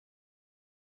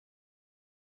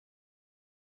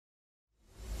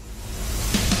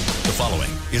The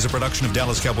following is a production of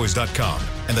DallasCowboys.com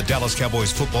and the Dallas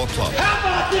Cowboys Football Club.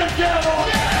 How about them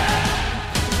Cowboys?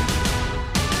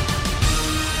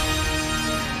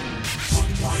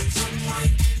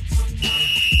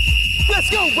 Let's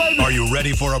go, baby! Are you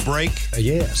ready for a break?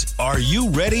 Yes. Are you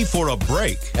ready for a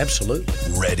break? Absolutely.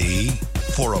 Ready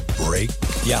for a break?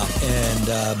 Yeah,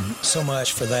 and so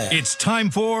much for that. It's time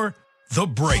for The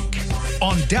Break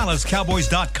on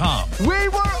DallasCowboys.com. We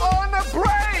were on a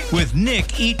break! With Nick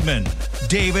Eatman,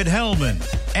 David Hellman,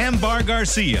 Ambar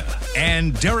Garcia,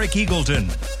 and Derek Eagleton.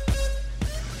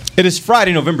 It is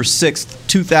Friday, November 6th,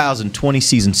 2020,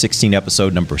 Season 16,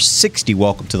 Episode number 60.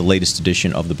 Welcome to the latest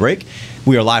edition of The Break.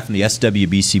 We are live from the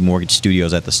SWBC Mortgage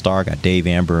Studios at the Star. Got Dave,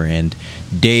 Amber, and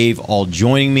Dave all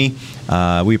joining me.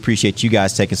 We appreciate you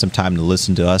guys taking some time to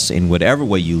listen to us in whatever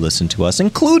way you listen to us,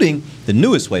 including the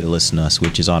newest way to listen to us,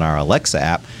 which is on our Alexa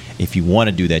app. If you want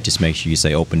to do that, just make sure you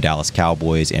say Open Dallas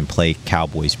Cowboys and play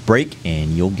Cowboys Break,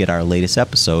 and you'll get our latest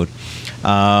episode.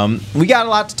 We got a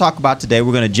lot to talk about today.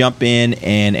 We're going to jump in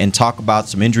and talk about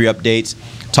some injury updates,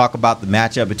 talk about the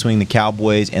matchup between the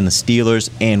Cowboys and the Steelers,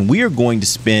 and we are going to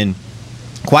spend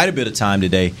quite a bit of time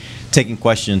today taking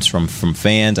questions from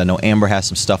fans. I know Amber has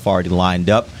some stuff already lined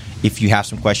up. If you have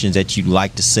some questions that you'd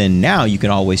like to send now, you can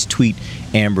always tweet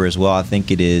Amber as well. I think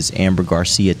it is Amber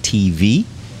Garcia TV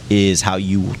is how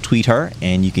you will tweet her,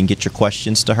 and you can get your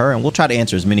questions to her, and we'll try to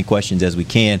answer as many questions as we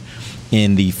can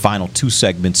in the final two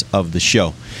segments of the show.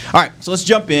 All right, so let's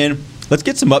jump in. Let's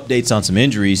get some updates on some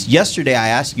injuries. Yesterday, I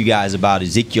asked you guys about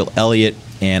Ezekiel Elliott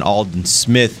and Aldon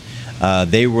Smith.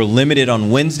 They were limited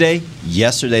on Wednesday.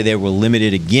 Yesterday, they were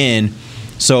limited again.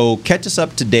 So catch us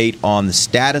up to date on the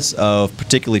status of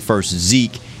particularly first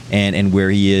Zeke and where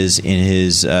he is in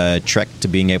his trek to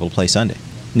being able to play Sunday.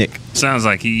 Nick. Sounds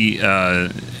like he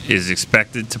is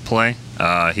expected to play.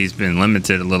 He's been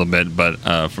limited a little bit, but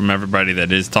from everybody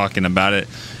that is talking about it,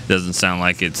 doesn't sound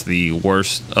like it's the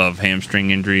worst of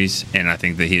hamstring injuries, and I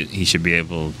think that he should be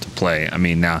able to play. I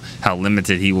mean, now how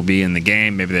limited he will be in the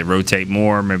game, maybe they rotate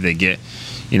more, maybe they get,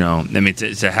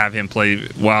 to have him play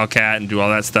Wildcat and do all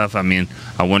that stuff, I mean,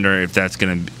 I wonder if that's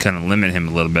going to kind of limit him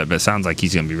a little bit, but it sounds like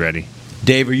he's going to be ready.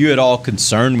 Dave, are you at all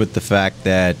concerned with the fact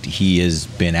that he has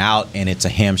been out and it's a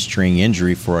hamstring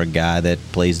injury for a guy that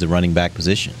plays the running back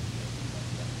position?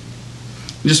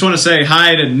 I just want to say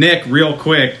hi to Nick real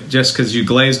quick, just because you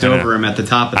glazed over him at the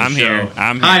top of the show.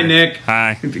 I'm here. Hi, Nick.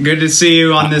 Hi. Good to see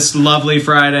you on this lovely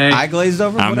Friday. I glazed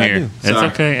over? I'm What'd here. I do?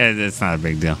 It's okay. It's not a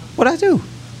big deal. What'd I do?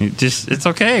 It's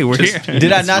okay. We're here.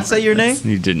 Did I not say your name?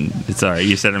 You didn't. It's all right.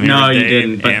 You said I'm here. No, with you Dave,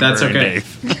 didn't, but Amber, that's and okay.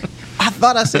 Dave. I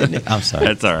thought I said Nick. I'm sorry.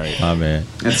 That's all right. My man.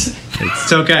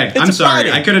 It's okay. I'm a sorry.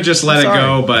 Friday. I could have just let it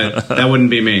go, but that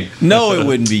wouldn't be me. No, it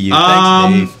wouldn't be you.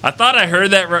 Thanks, Dave. I thought I heard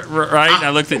that right.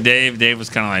 I looked at Dave. Dave was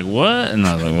kind of like, what? And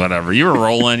I was like, whatever. You were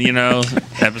rolling,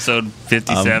 episode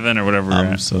 57 or whatever.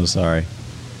 I'm so sorry.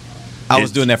 I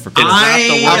was doing that for Chris.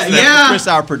 yeah. Chris,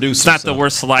 our producer. It's not the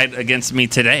worst slight against me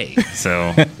today,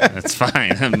 so that's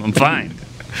fine. I'm fine.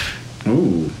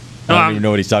 Ooh. I don't even know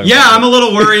what he's talking Yeah, about. I'm a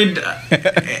little worried.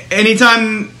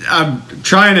 Anytime I'm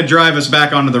trying to drive us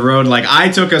back onto the road, like I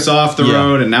took us off the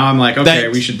road, and now I'm like, okay,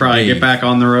 we should probably get back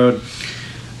on the road.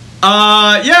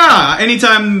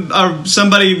 Anytime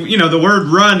somebody, the word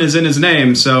run is in his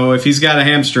name, so if he's got a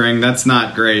hamstring, that's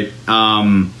not great.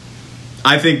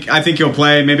 I think he'll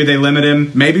play. Maybe they limit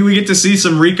him. Maybe we get to see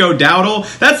some Rico Dowdle.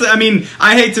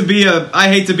 I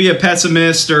hate to be a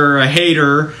pessimist or a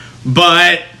hater,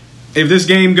 but if this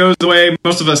game goes the way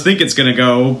most of us think it's going to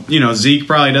go, Zeke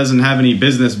probably doesn't have any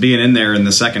business being in there in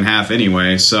the second half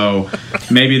anyway. So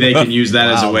maybe they can use that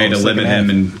as a way to limit him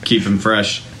and keep him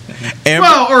fresh.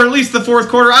 Amber, or at least the fourth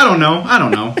quarter. I don't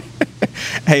know.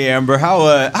 Hey, Amber,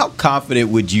 how confident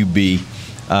would you be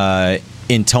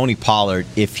in Tony Pollard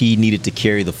if he needed to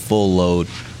carry the full load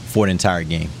for an entire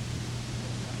game?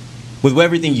 With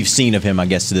everything you've seen of him, I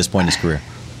guess, to this point in his career.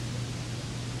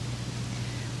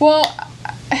 Well,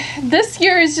 this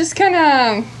year is just kind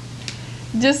of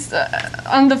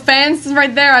on the fence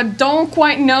right there. I don't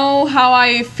quite know how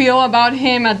I feel about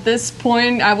him at this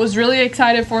point. I was really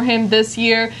excited for him this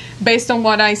year based on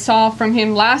what I saw from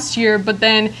him last year, but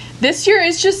then this year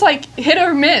it's just like hit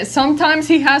or miss. Sometimes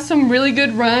he has some really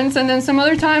good runs, and then some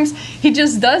other times he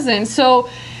just doesn't. So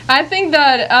I think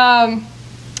that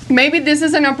maybe this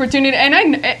is an opportunity,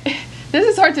 and this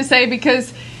is hard to say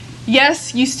because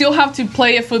yes, you still have to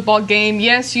play a football game.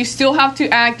 Yes, you still have to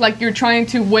act like you're trying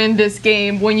to win this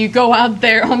game when you go out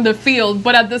there on the field.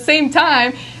 But at the same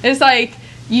time, it's like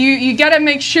you got to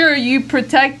make sure you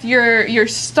protect your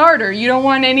starter. You don't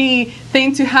want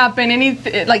anything to happen,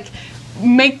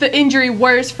 make the injury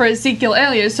worse for Ezekiel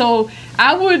Elliott. So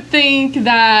I would think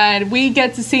that we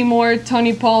get to see more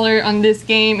Tony Pollard in this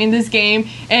game, and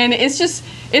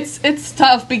it's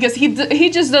tough because he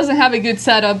just doesn't have a good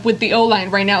setup with the O-line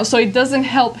right now, so it doesn't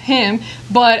help him.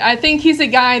 But I think he's a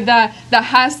guy that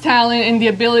has talent and the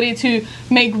ability to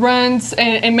make runs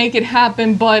and make it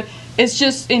happen, but it's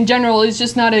just, in general, it's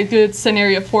just not a good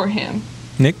scenario for him.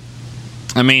 Nick?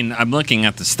 I mean, I'm looking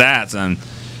at the stats, and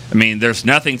I mean, there's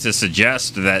nothing to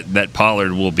suggest that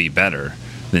Pollard will be better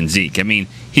than Zeke. I mean,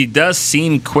 he does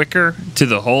seem quicker to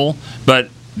the hole, but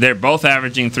they're both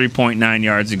averaging 3.9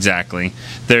 yards exactly.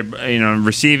 They're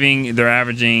receiving. They're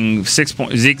averaging Zeke's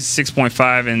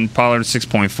 6.5 and Pollard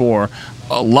 6.4.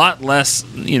 A lot less.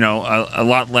 A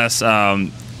lot less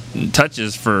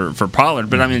touches for Pollard.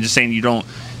 But I mean, just saying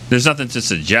There's nothing to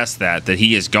suggest that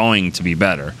he is going to be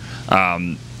better.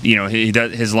 He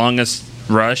does his longest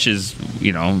rush is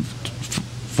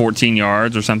 14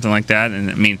 yards or something like that,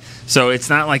 and I mean, so it's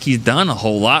not like he's done a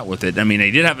whole lot with it. I mean,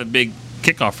 they did have a big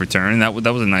kickoff return, and that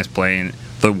was a nice play, and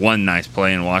the one nice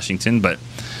play in Washington. But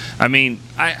I mean,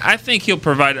 I think he'll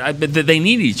provide. But they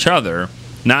need each other,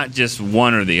 not just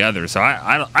one or the other. So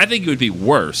I think it would be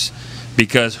worse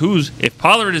because if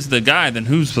Pollard is the guy, then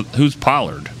who's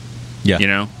Pollard?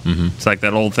 Yeah, It's like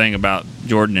that old thing about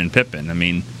Jordan and Pippen. I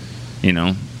mean,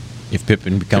 if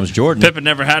Pippen becomes Jordan, Pippen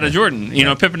never had a Jordan.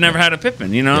 Pippen never had a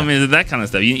Pippen. I mean, that kind of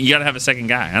stuff. You got to have a second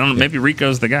guy. I don't know. Maybe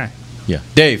Rico's the guy. Yeah,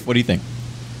 Dave, what do you think?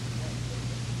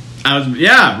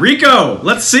 Rico.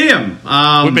 Let's see him.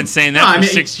 We've been saying that for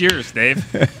 6 years, Dave.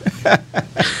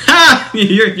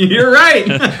 You're right.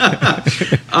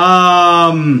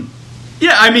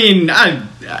 I mean,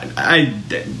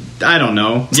 I don't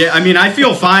know. Yeah, I mean, I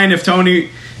feel fine if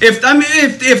Tony.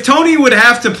 If Tony would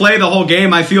have to play the whole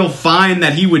game, I feel fine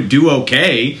that he would do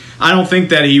okay. I don't think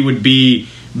that he would be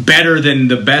better than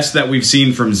the best that we've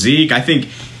seen from Zeke. I think,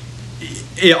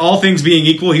 all things being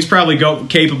equal, he's probably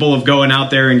capable of going out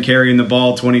there and carrying the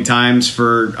ball 20 times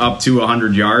for up to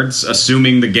 100 yards,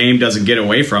 assuming the game doesn't get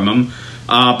away from him.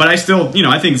 But I still,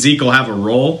 I think Zeke will have a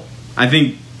role. I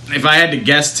think if I had to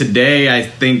guess today, I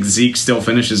think Zeke still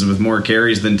finishes with more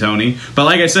carries than Tony. But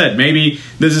like I said, maybe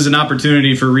this is an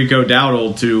opportunity for Rico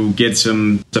Dowdle to get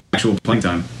some actual playing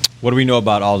time. What do we know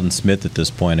about Aldon Smith at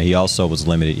this point? He also was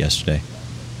limited yesterday.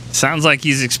 Sounds like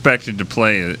he's expected to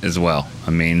play as well.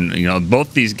 I mean,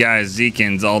 both these guys, Zeke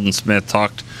and Aldon Smith,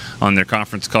 talked on their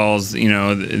conference calls,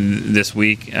 this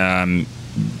week.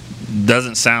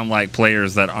 Doesn't sound like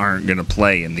players that aren't going to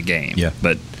play in the game. Yeah.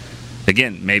 But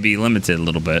again, maybe limited a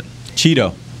little bit.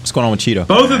 Cheeto. What's going on with Cheeto?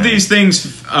 Both of these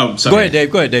things. Oh, sorry.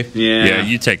 Go ahead, Dave. Yeah,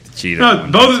 you take the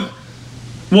Cheeto. No,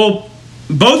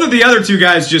 both of the other two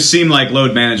guys just seem like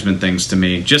load management things to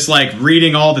me. Just like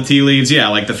reading all the tea leaves. Yeah,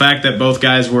 like the fact that both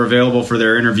guys were available for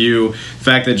their interview, the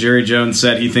fact that Jerry Jones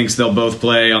said he thinks they'll both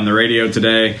play on the radio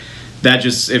today.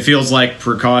 It feels like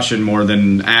precaution more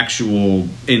than actual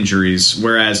injuries.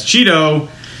 Whereas Cheeto,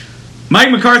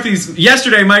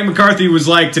 yesterday Mike McCarthy was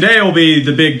like, today will be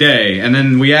the big day. And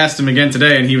then we asked him again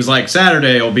today, and he was like,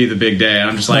 Saturday will be the big day. And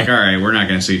I'm just like, all right, we're not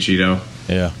going to see Cheeto.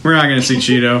 Yeah. We're not going to see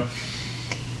Cheeto.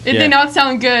 It did not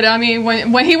sound good. I mean,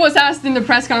 when he was asked in the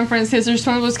press conference, his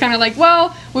response was kind of like,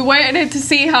 well, we waited to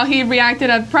see how he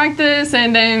reacted at practice,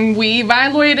 and then we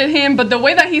evaluated him. But the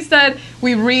way that he said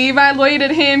we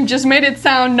reevaluated him just made it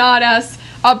sound not as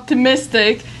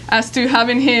optimistic as to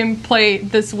having him play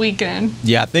this weekend.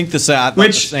 Yeah, I think the same.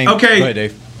 Okay. Go ahead,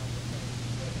 Dave.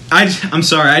 I'm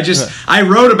sorry. I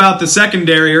wrote about the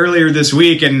secondary earlier this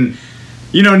week, and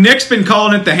Nick's been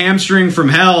calling it the hamstring from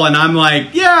hell, and I'm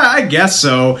like, yeah, I guess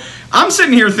so. I'm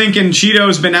sitting here thinking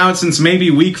Cheeto's been out since maybe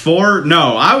week 4.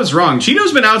 No, I was wrong.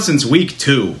 Cheeto's been out since week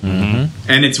 2,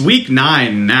 and it's week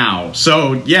 9 now.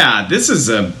 So yeah, this is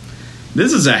a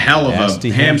hell of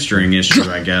a hamstring issue,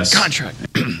 I guess. Contract.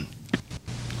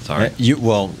 Sorry.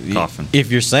 Coughing. If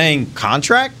you're saying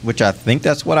contract, which I think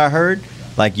that's what I heard,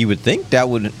 like you would think that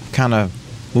would kind of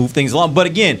move things along. But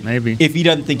again, maybe if he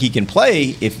doesn't think he can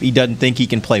play,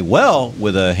 well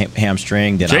with a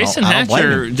hamstring, then Jason I don't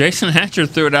blame him. Jason Hatcher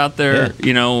threw it out there,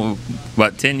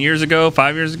 10 years ago,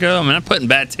 5 years ago? I mean, I'm putting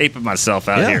bad tape of myself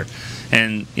out here.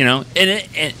 And,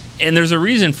 and there's a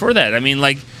reason for that. I mean,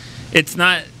 like, it's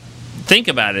not – think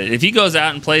about it. If he goes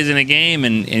out and plays in a game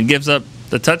and gives up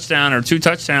the touchdown or 2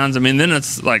 touchdowns, I mean, then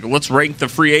it's like, let's rank the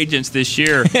free agents this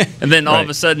year. And then all of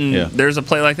a sudden there's a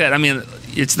play like that. I mean –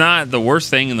 it's not the worst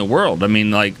thing in the world. I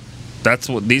mean, like, that's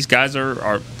what these guys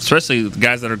are especially the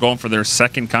guys that are going for their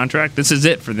second contract. This is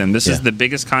it for them. This is the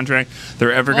biggest contract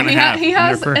they're ever going to have. He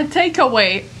has a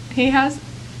takeaway.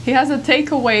 He has a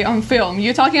takeaway on film.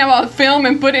 You're talking about film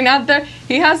and putting out there.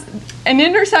 He has an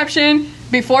interception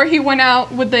before he went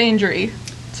out with the injury.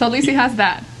 So at least he has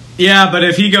that. Yeah, but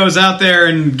if he goes out there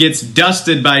and gets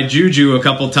dusted by Juju a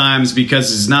couple times because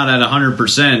he's not at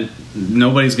 100%,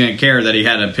 nobody's going to care that he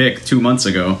had a pick 2 months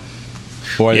ago.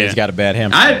 Or he's got a bad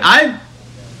hamstring.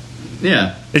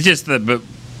 Yeah. It's just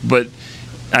but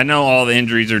I know all the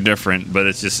injuries are different, but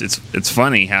it's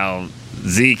funny how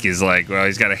Zeke is like, well,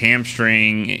 he's got a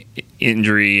hamstring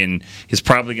injury and he's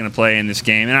probably going to play in this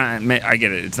game. And I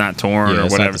get it; it's not torn or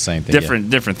it's whatever. Not the same thing,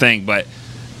 different thing. But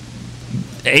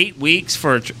 8 weeks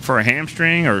for a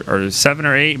hamstring, or 7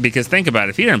 or 8. Because think about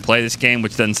it: if he didn't play this game,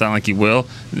 which doesn't sound like he will,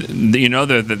 you know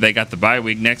that they got the bye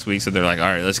week next week, so they're like, all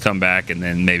right, let's come back, and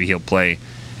then maybe he'll play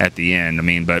at the end. I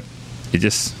mean, but it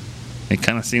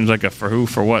kind of seems like a for who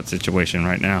for what situation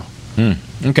right now.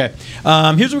 Okay. Here's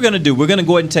what we're going to do. We're going to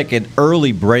go ahead and take an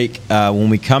early break. When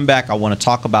we come back, I want to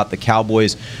talk about the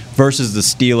Cowboys versus the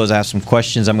Steelers. I have some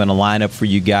questions I'm going to line up for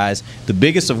you guys, the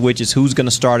biggest of which is who's going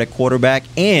to start at quarterback,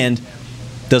 and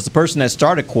does the person that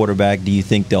started quarterback, do you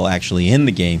think they'll actually end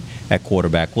the game at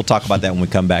quarterback? We'll talk about that when we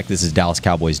come back. This is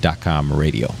DallasCowboys.com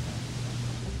radio.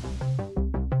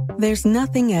 There's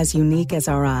nothing as unique as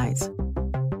our eyes,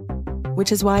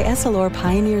 which is why Essilor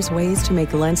pioneers ways to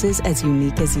make lenses as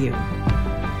unique as you.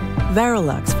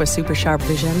 Verilux for super sharp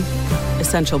vision,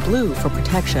 Essential Blue for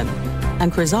protection,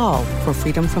 and Crizal for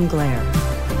freedom from glare.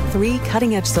 3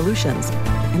 cutting-edge solutions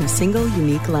in a single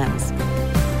unique lens.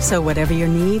 So whatever your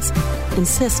needs,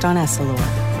 insist on Essilor.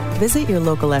 Visit your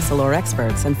local Essilor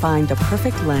experts and find the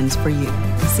perfect lens for you.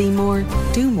 See more,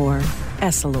 do more,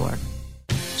 Essilor.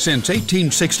 Since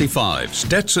 1865,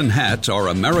 Stetson hats are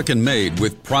American-made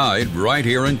with pride right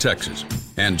here in Texas.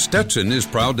 And Stetson is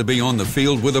proud to be on the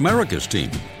field with America's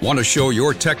team. Want to show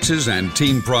your Texas and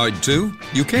team pride too?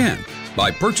 You can.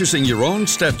 By purchasing your own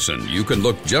Stetson, you can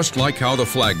look just like how the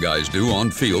flag guys do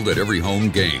on field at every home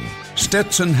game.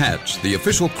 Stetson hats, the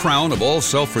official crown of all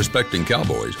self-respecting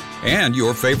Cowboys, and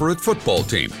your favorite football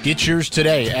team. Get yours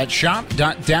today at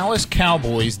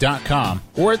shop.dallascowboys.com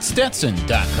or at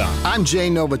stetson.com. I'm Jay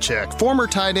Novacek, former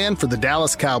tight end for the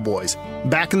Dallas Cowboys.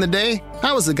 Back in the day,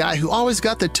 I was the guy who always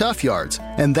got the tough yards,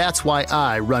 and that's why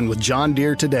I run with John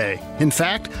Deere today. In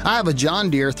fact, I have a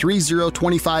John Deere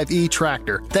 3025E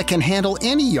tractor that can handle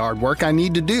any yard work I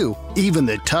need to do, even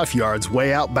the tough yards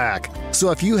way out back. So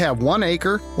if you have 1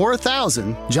 acre or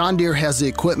 1,000, John Deere has the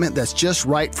equipment that's just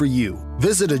right for you.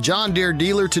 Visit a John Deere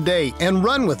dealer today and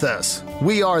run with us.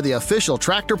 We are the official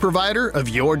tractor provider of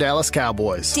your Dallas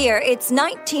Cowboys. Dear, it's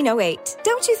 1908.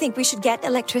 Don't you think we should get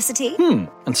electricity?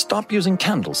 And stop using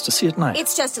candles to see at night.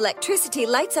 It's just electricity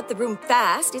lights up the room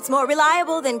fast. It's more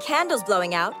reliable than candles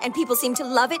blowing out, and people seem to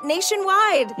love it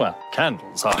nationwide. Well,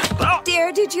 candles are...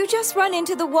 Dear, did you just run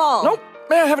into the wall? Nope.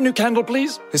 May I have a new candle,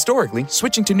 please? Historically,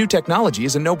 switching to new technology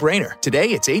is a no-brainer. Today,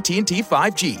 it's AT&T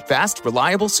 5G. Fast,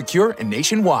 reliable, secure, and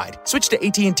nationwide. Switch to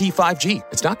AT&T 5G.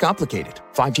 It's not complicated.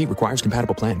 5G requires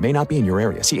compatible plan. May not be in your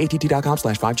area. See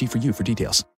att.com/5G for you for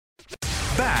details.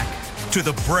 Back to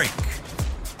the break.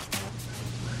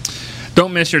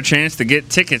 Don't miss your chance to get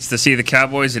tickets to see the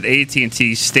Cowboys at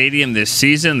AT&T Stadium this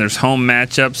season. There's home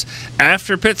matchups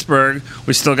after Pittsburgh.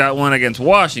 We still got one against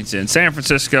Washington, San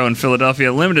Francisco, and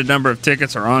Philadelphia. Limited number of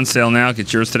tickets are on sale now.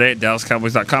 Get yours today at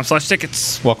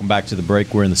DallasCowboys.com/tickets. Welcome back to the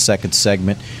break. We're in the second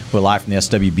segment. We're live from the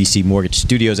SWBC Mortgage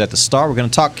Studios at the Star. We're going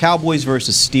to talk Cowboys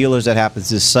versus Steelers. That happens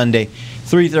this Sunday,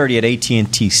 3:30 at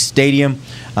AT&T Stadium.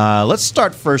 Let's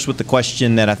start first with the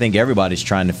question that I think everybody's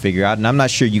trying to figure out, and I'm not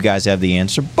sure you guys have the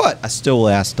answer, but I still will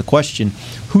ask the question,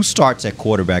 who starts at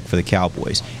quarterback for the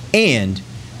Cowboys? And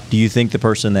do you think the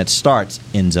person that starts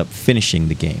ends up finishing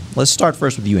the game? Let's start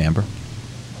first with you, Amber.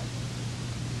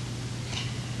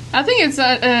 I think it's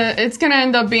going to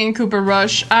end up being Cooper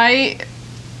Rush. I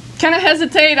kind of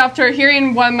hesitate after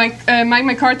hearing what Mike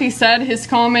McCarthy said, his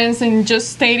comments, and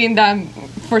just stating that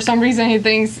for some reason he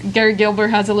thinks Gary Gilbert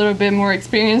has a little bit more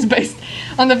experience based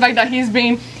on the fact that he's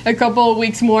been a couple of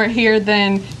weeks more here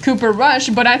than Cooper Rush.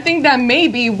 But I think that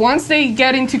maybe once they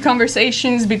get into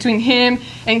conversations between him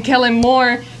and Kellen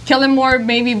Moore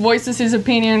maybe voices his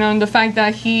opinion on the fact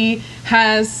that he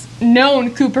has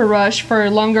known Cooper Rush for a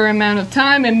longer amount of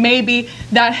time, and maybe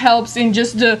that helps in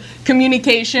just the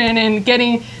communication and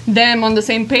getting them on the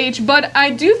same page. But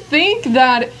I do think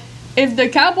that if the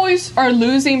Cowboys are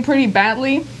losing pretty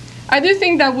badly, I do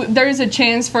think that there is a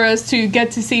chance for us to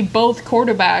get to see both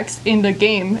quarterbacks in the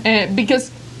game,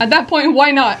 because at that point,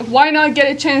 why not? Why not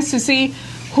get a chance to see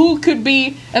who could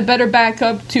be a better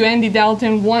backup to Andy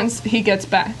Dalton once he gets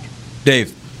back?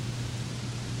 Dave.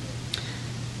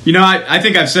 I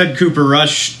think I've said Cooper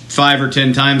Rush 5 or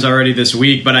 10 times already this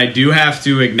week, but I do have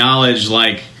to acknowledge,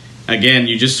 again,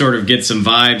 you just sort of get some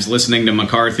vibes listening to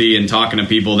McCarthy and talking to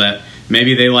people that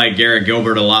maybe they like Garrett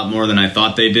Gilbert a lot more than I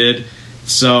thought they did.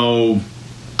 So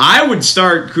I would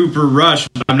start Cooper Rush,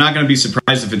 but I'm not going to be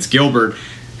surprised if it's Gilbert.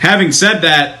 Having said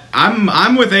that,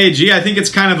 I'm with AG. I think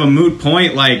it's kind of a moot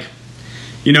point.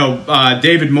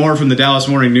 David Moore from the Dallas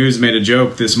Morning News made a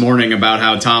joke this morning about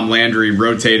how Tom Landry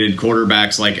rotated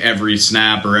quarterbacks every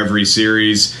snap or every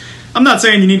series. I'm not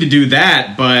saying you need to do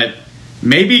that, but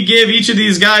maybe give each of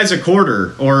these guys a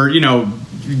quarter, or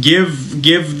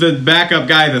give the backup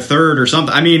guy the third or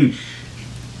something. I mean,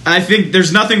 I think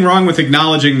there's nothing wrong with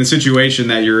acknowledging the situation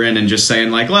that you're in and just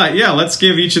saying let's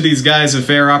give each of these guys a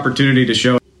fair opportunity to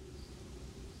show.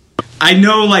 I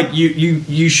know,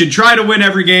 you should try to win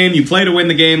every game. You play to win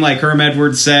the game, like Herm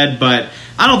Edwards said, but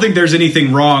I don't think there's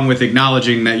anything wrong with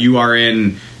acknowledging that you are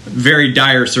in very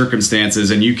dire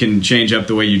circumstances and you can change up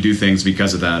the way you do things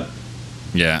because of that.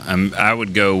 Yeah, I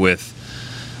would go with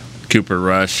Cooper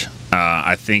Rush.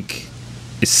 I think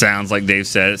it sounds like Dave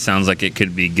said. It sounds like it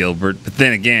could be Gilbert. But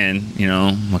then again,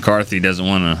 McCarthy doesn't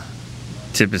want to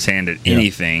tip his hand at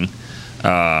anything.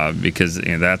 Because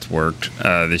that's worked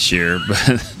this year,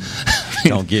 but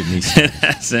don't get me it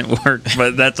hasn't worked.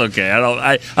 But that's okay.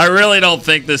 I really don't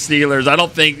think the Steelers. I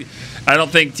don't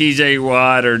think T.J.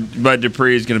 Watt or Bud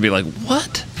Dupree is going to be like,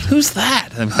 what? Who's that?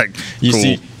 I'm like, you cool.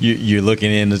 see, you're looking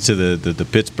into the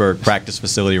Pittsburgh practice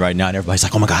facility right now, and everybody's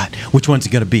like, oh my God, which one's it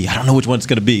going to be? I don't know which one's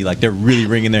going to be. They're really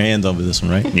wringing their hands over this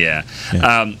one, right? Yeah.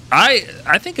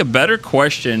 I think a better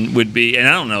question would be, and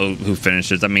I don't know who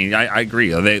finishes. I mean, I agree.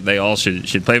 They all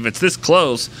should play. If it's this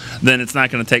close, then it's not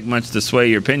going to take much to sway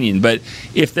your opinion. But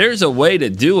if there's a way to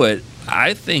do it,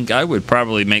 I think I would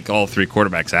probably make all 3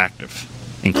 quarterbacks active,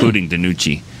 including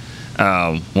DiNucci.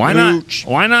 Why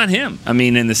not him? I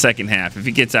mean, in the second half, if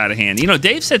he gets out of hand.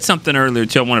 Dave said something earlier,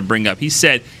 too, I want to bring up. He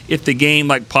said if the game,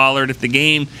 like Pollard, if the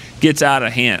game gets out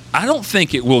of hand, I don't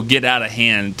think it will get out of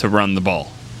hand to run the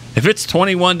ball. If it's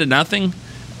 21-0,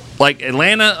 like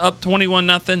Atlanta up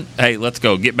 21-0, hey, let's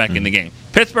go, get back in the game.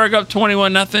 Pittsburgh up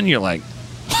 21-0, you're like,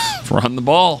 run the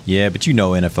ball. Yeah, but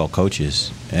NFL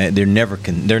coaches, they're never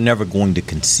going to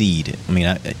concede. I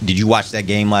mean, did you watch that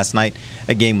game last night?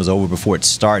 That game was over before it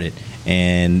started,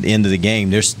 and the end of the game,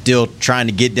 they're still trying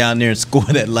to get down there and score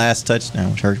that last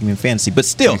touchdown, which hurts me in fantasy. But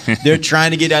still, they're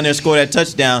trying to get down there and score that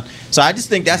touchdown. So I just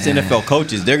think that's the NFL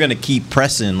coaches. They're going to keep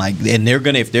pressing, and they're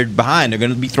going to, if they're behind, they're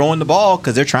going to be throwing the ball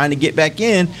because they're trying to get back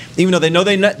in, even though they know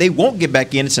they won't get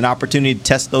back in. It's an opportunity to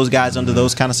test those guys under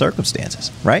those kind of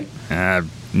circumstances, right?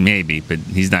 Maybe, but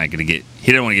he's not going to get. He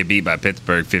didn't want to get beat by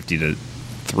Pittsburgh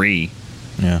 50-3.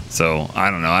 Yeah. So I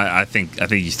don't know. I think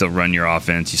you still run your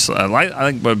offense.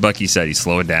 I think what Bucky said. You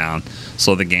slow it down,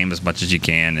 slow the game as much as you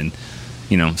can, and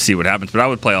see what happens. But I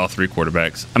would play all 3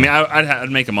 quarterbacks. I mean, I'd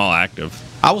make them all active.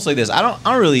 I will say this: I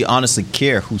don't really honestly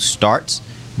care who starts,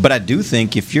 but I do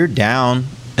think if you're down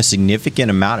a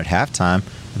significant amount at halftime,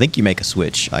 I think you make a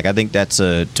switch. I think that's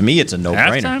to me, it's a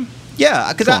no-brainer. Halftime?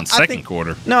 Yeah, because I think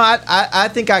quarter. No, I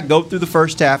think I go through the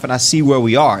first half and I see where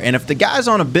we are. And if the guy's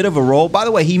on a bit of a roll, by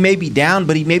the way, he may be down,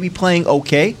 but he may be playing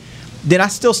okay, then I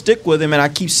still stick with him and I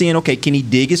keep seeing, okay, can he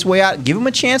dig his way out? Give him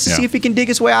a chance to see if he can dig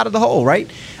his way out of the hole, right?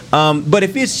 But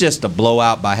if it's just a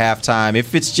blowout by halftime,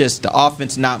 if it's just the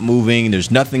offense not moving, there's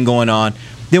nothing going on,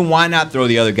 then why not throw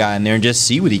the other guy in there and just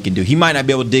see what he can do? He might not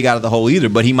be able to dig out of the hole either,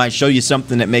 but he might show you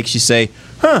something that makes you say,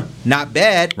 not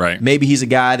bad. Right. Maybe he's a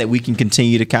guy that we can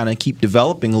continue to kind of keep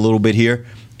developing a little bit here.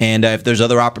 And if there's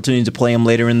other opportunities to play him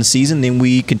later in the season, then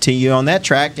we continue on that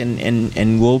track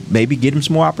and we'll maybe get him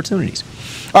some more opportunities.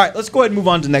 All right, let's go ahead and move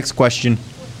on to the next question.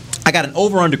 I got an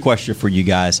over-under question for you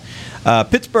guys.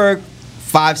 Pittsburgh,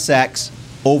 5 sacks,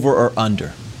 over or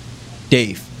under?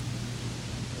 Dave.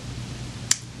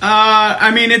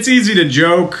 I mean, it's easy to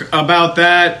joke about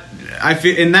that. I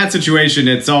feel in that situation,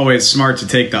 it's always smart to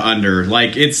take the under.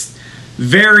 It's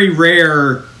very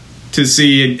rare to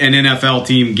see an NFL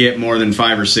team get more than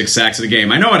 5 or 6 sacks in a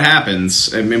game. I know it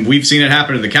happens. I mean, we've seen it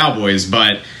happen to the Cowboys,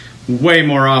 but way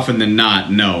more often than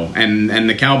not, no. And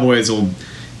the Cowboys will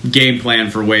game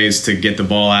plan for ways to get the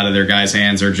ball out of their guys'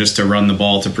 hands or just to run the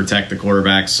ball to protect the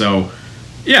quarterback. So,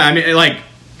 yeah, I mean,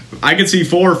 I could see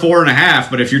 4,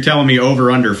 4.5, but if you're telling me over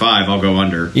under 5, I'll go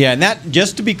under. Yeah, and that,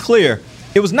 just to be clear,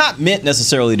 it was not meant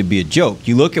necessarily to be a joke.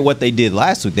 You look at what they did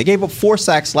last week. They gave up 4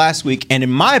 sacks last week, and in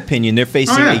my opinion, they're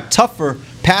facing a tougher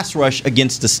pass rush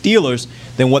against the Steelers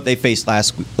than what they faced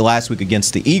last week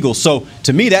against the Eagles. So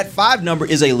to me, that 5 number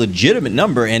is a legitimate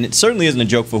number, and it certainly isn't a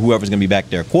joke for whoever's going to be back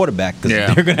there quarterback, because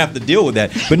they're going to have to deal with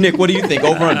that. But Nick, what do you think?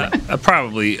 Over under?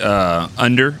 Probably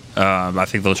under. I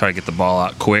think they'll try to get the ball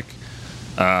out quick.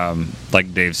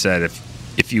 Like Dave said,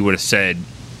 if you would have said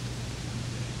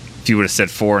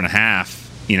 4.5.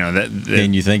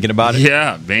 Then you thinking about it?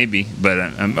 Yeah, maybe,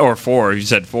 but or 4. You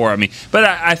said 4. I mean, but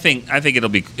I think it'll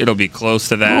be close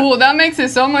to that. Ooh, that makes it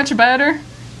so much better.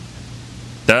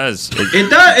 Does it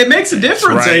does? It makes a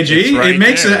difference, right, AG. right it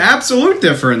makes there. an absolute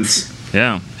difference.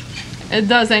 Yeah, it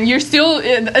does, and you're still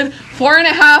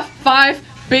 4.5, 5.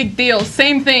 Big deal.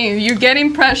 Same thing. You're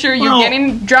getting pressure. You're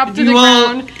getting dropped to the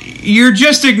ground. You're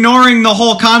just ignoring the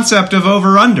whole concept of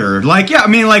over-under.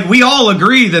 We all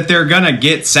agree that they're going to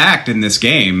get sacked in this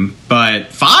game, but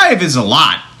 5 is a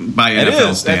lot by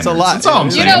NFL standards. That's a lot. That's all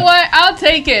I'm saying. You know what? I'll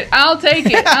take it. I'll take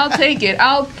it.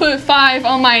 I'll put 5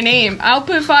 on my name. I'll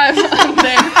put 5 on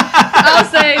there. I'll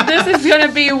say this is going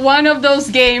to be one of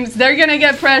those games. They're going to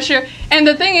get pressure. And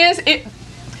the thing is,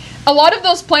 a lot of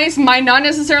those plays might not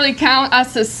necessarily count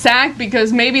as a sack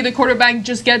because maybe the quarterback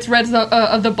just gets rid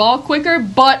of the ball quicker,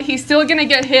 but he's still going to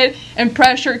get hit and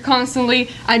pressured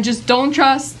constantly. I just don't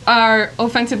trust our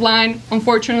offensive line,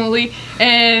 unfortunately,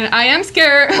 and I am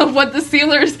scared of what the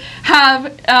Steelers have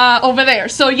over there.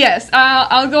 So, yes,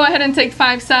 I'll go ahead and take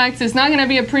 5 sacks. It's not going to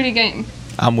be a pretty game.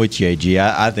 I'm with you, AG.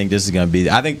 I think this is going to be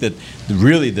 – I think that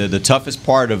really the toughest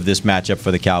part of this matchup for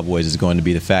the Cowboys is going to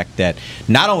be the fact that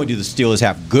not only do the Steelers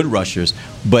have good rushers,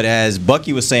 but as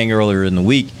Bucky was saying earlier in the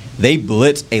week, they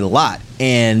blitz a lot.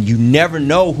 And you never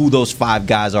know who those 5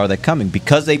 guys are that are coming.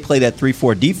 Because they play that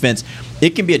 3-4 defense,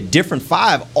 it can be a different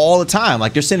 5 all the time.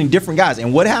 Like they're sending different guys.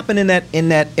 And what happened in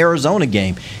that Arizona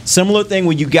game? Similar thing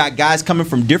when you got guys coming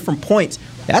from different points.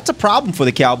 That's a problem for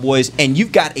the Cowboys, and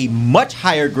you've got a much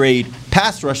higher grade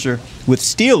pass rusher with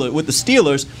the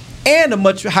Steelers and a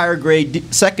much higher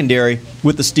grade secondary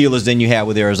with the Steelers than you had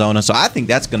with Arizona. So I think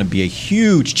that's going to be a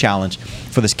huge challenge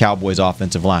for this Cowboys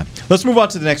offensive line. Let's move on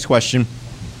to the next question.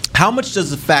 How much does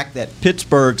the fact that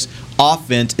Pittsburgh's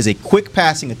offense is a quick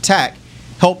passing attack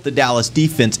help the Dallas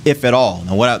defense, if at all?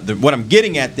 Now, what I'm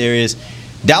getting at there is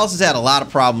Dallas has had a lot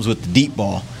of problems with the deep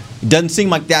ball. It doesn't seem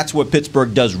like that's what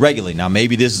Pittsburgh does regularly. Now,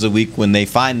 maybe this is a week when they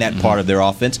find that part of their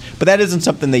offense, but that isn't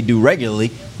something they do regularly.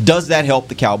 Does that help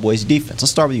the Cowboys' defense? Let's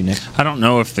start with you, Nick. I don't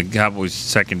know if the Cowboys'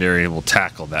 secondary will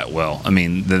tackle that well. I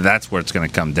mean, that's where it's going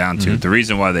to come down to. The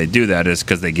reason why they do that is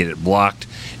because they get it blocked,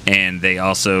 and they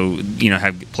also,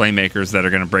 have playmakers that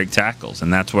are going to break tackles.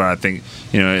 And that's where I think,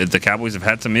 the Cowboys have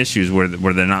had some issues where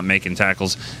they're not making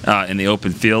tackles in the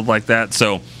open field like that.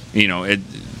 So,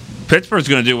 Pittsburgh's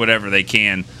going to do whatever they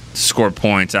can to score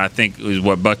points. I think it was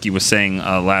what Bucky was saying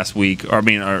last week, or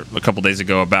a couple days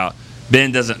ago, about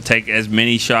Ben doesn't take as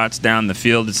many shots down the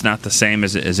field. It's not the same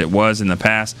as it was in the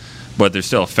past, but they're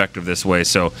still effective this way.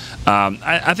 So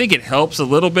I think it helps a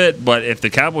little bit, but if the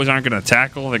Cowboys aren't going to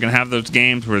tackle, they're going to have those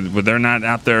games where they're not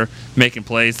out there making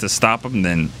plays to stop them,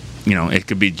 then it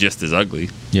could be just as ugly.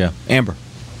 Yeah. Amber.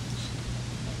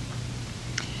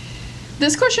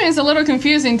 This question is a little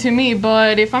confusing to me,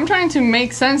 but if I'm trying to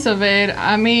make sense of it,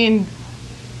 I mean,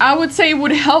 I would say it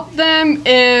would help them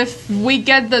if we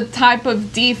get the type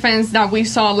of defense that we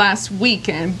saw last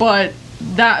weekend, but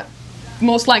that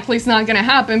most likely is not going to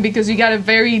happen because you got a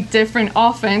very different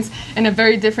offense and a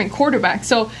very different quarterback.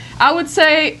 So I would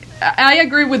say I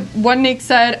agree with what Nick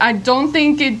said. I don't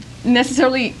think it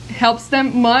necessarily helps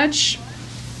them much,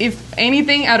 if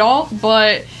anything at all,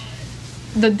 but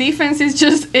the defense is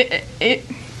just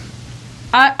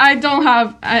I don't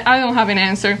have an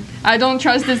answer. I don't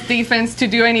trust this defense to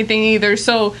do anything either.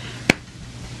 So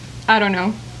I don't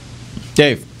know.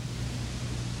 Dave.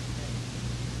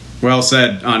 Well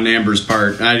said on Amber's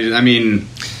part. I mean,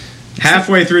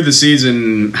 halfway through the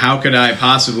season, how could I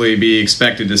possibly be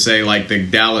expected to say like the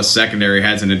Dallas secondary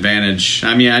has an advantage?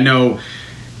 I mean, I know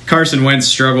Carson Wentz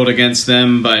struggled against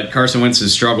them, but Carson Wentz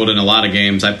has struggled in a lot of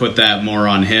games. I put that more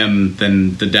on him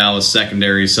than the Dallas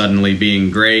secondary suddenly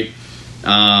being great.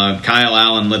 Kyle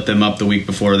Allen lit them up the week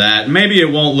before that. Maybe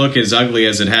it won't look as ugly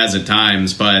as it has at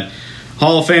times, but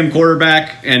Hall of Fame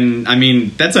quarterback, and I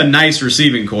mean, that's a nice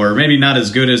receiving core. Maybe not as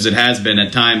good as it has been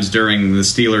at times during the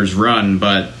Steelers' run,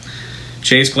 but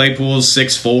Chase Claypool's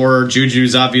 6'4",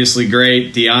 Juju's obviously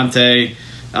great, Deontay.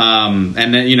 And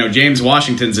then, James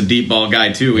Washington's a deep ball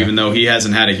guy too, even though he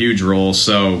hasn't had a huge role.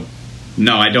 So,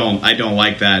 no, I don't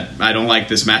like that. I don't like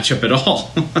this matchup at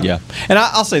all. Yeah, and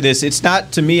I'll say this: it's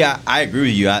not, to me. I agree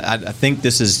with you. I think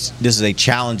this is a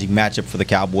challenging matchup for the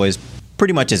Cowboys,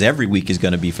 pretty much as every week is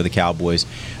going to be for the Cowboys.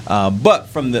 But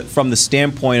from the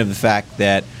standpoint of the fact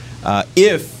that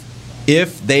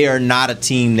if they are not a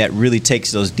team that really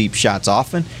takes those deep shots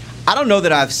often, I don't know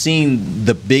that I've seen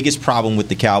the biggest problem with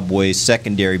the Cowboys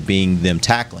secondary being them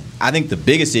tackling. I think the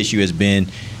biggest issue has been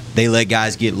they let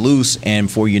guys get loose, and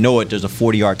before you know it, there's a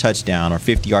 40-yard touchdown or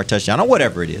 50-yard touchdown or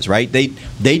whatever it is, right?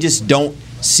 They just don't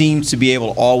seem to be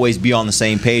able to always be on the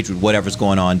same page with whatever's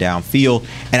going on downfield.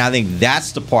 And I think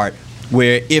that's the part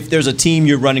where if there's a team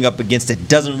you're running up against that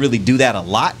doesn't really do that a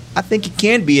lot, I think it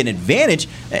can be an advantage.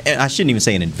 And I shouldn't even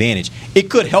say an advantage. It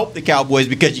could help the Cowboys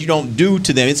because you don't do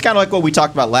to them. It's kind of like what we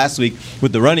talked about last week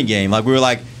with the running game. Like we were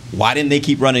like, why didn't they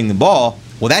keep running the ball?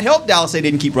 Well, that helped Dallas. They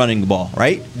didn't keep running the ball,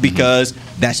 right? Because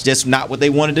that's just not what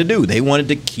they wanted to do. They wanted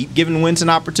to keep giving Wentz an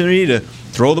opportunity to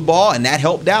throw the ball, and that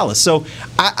helped Dallas. So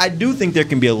I do think there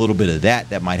can be a little bit of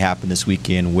that might happen this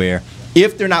weekend where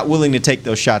if they're not willing to take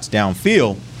those shots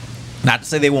downfield, not to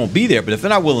say they won't be there, but if they're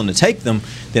not willing to take them,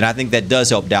 then I think that does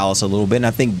help Dallas a little bit. And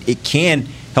I think it can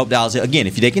help Dallas. Again,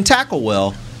 if they can tackle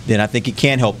well, then I think it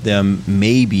can help them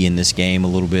maybe in this game a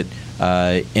little bit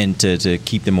and to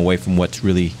keep them away from what's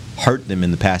really hurt them in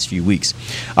the past few weeks.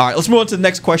 All right, let's move on to the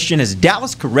next question. Has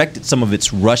Dallas corrected some of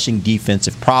its rushing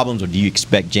defensive problems, or do you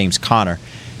expect James Conner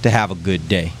to have a good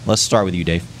day? Let's start with you,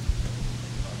 Dave.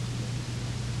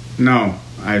 No.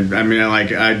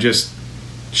 I just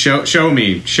show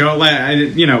me.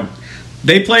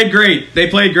 They played great. They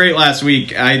played great last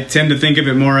week. I tend to think of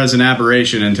it more as an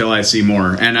aberration until I see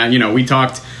more. And, we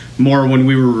talked more when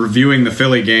we were reviewing the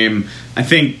Philly game. I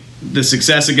think the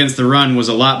success against the run was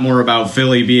a lot more about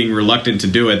Philly being reluctant to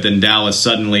do it than Dallas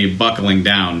suddenly buckling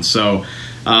down. So,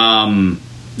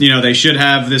 they should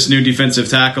have this new defensive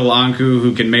tackle, Anku,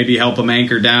 who can maybe help them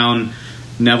anchor down.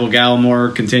 Neville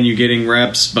Gallimore continue getting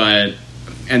reps, but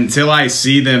until I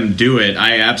see them do it,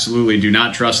 I absolutely do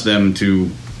not trust them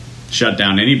to shut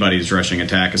down anybody's rushing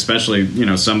attack,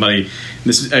 especially, somebody.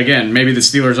 This again, maybe the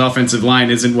Steelers' offensive line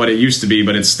isn't what it used to be,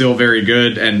 but it's still very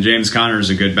good, and James Conner is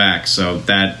a good back. So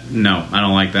I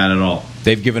don't like that at all.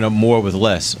 They've given up more with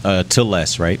less, to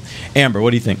less, right? Amber, what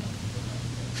do you think?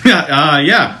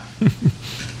 Yeah.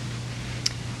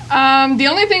 The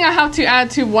only thing I have to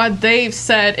add to what Dave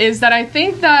said is that I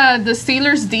think that the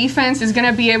Steelers' defense is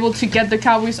going to be able to get the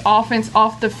Cowboys' offense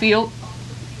off the field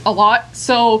a lot.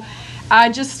 So I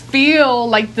just feel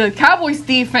like the Cowboys'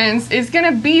 defense is going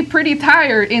to be pretty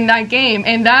tired in that game,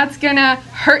 and that's going to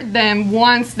hurt them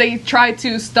once they try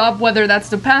to stop, whether that's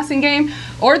the passing game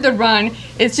or the run.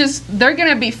 It's just they're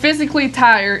going to be physically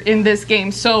tired in this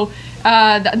game. So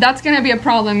that's going to be a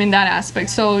problem in that aspect.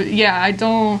 So, yeah, I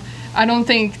don't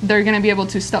think they're going to be able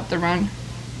to stop the run.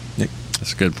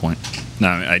 That's a good point. No,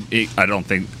 I don't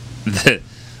think the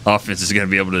offense is going to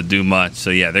be able to do much. So,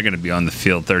 yeah, they're going to be on the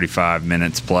field 35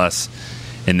 minutes plus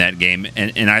in that game.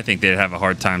 And I think they'd have a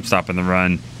hard time stopping the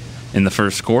run in the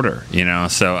first quarter,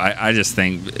 So I just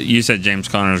think you said James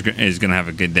Conner is going to have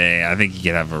a good day. I think he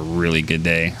could have a really good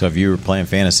day. So if you were playing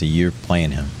fantasy, you're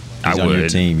playing him. He's on your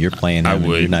team. You're playing him.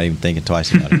 You're not even thinking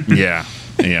twice about it. Yeah.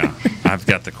 I've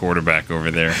got the quarterback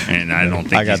over there, and I don't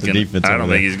think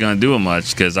he's going to do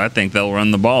much because I think they'll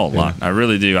run the ball a lot. I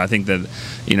really do. I think that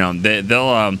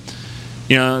they'll.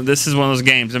 This is one of those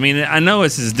games. I mean, I know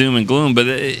this is doom and gloom, but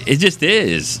it just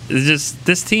is. It's just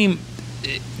this team.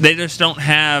 They just don't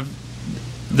have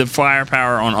the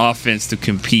firepower on offense to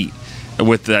compete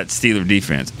with that Steeler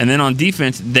defense. And then on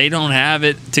defense, they don't have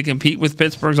it to compete with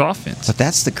Pittsburgh's offense. But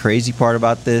that's the crazy part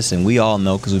about this, and we all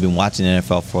know because we've been watching the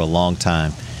NFL for a long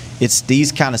time. It's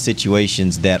these kind of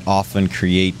situations that often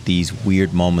create these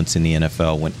weird moments in the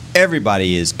NFL when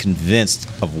everybody is convinced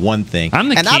of one thing.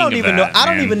 I don't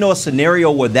even know a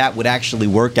scenario where that would actually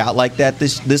work out like that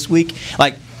this week.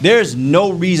 Like, there's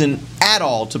no reason at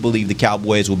all to believe the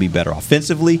Cowboys will be better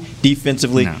offensively,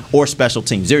 defensively, or special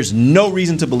teams. There's no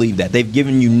reason to believe that. They've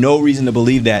given you no reason to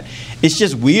believe that. It's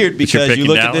just weird because you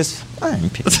look Dallas? at this. I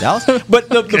ain't picking Dallas. But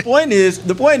the point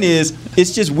is,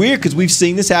 it's just weird because we've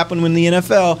seen this happen in the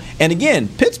NFL. And again,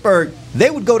 Pittsburgh,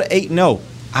 they would go to 8-0.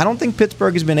 I don't think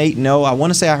Pittsburgh has been 8-0. I want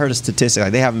to say I heard a statistic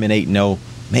like they haven't been 8-0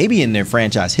 maybe in their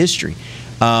franchise history.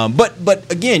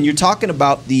 But again, you're talking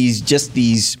about these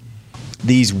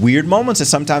weird moments that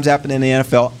sometimes happen in the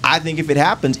NFL. I think if it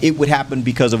happens, it would happen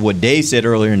because of what Dave said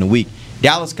earlier in the week.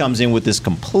 Dallas comes in with this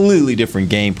completely different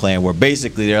game plan where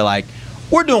basically they're like,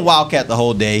 we're doing Wildcat the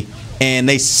whole day, and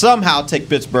they somehow take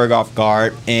Pittsburgh off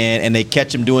guard and they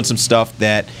catch them doing some stuff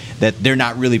that they're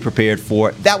not really prepared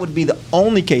for. That would be the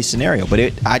only case scenario, but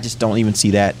I just don't even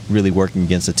see that really working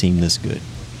against a team this good.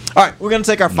 All right, we're going to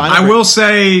take our final break. I will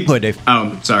say... Go ahead, Dave.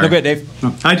 Oh, sorry. No, go ahead, Dave.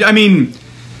 I mean...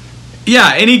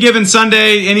 Yeah, any given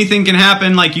Sunday, anything can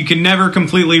happen. Like, you can never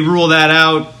completely rule that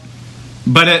out.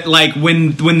 But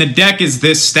when the deck is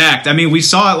this stacked, I mean, we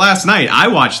saw it last night. I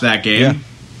watched that game. Yeah.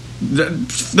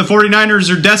 The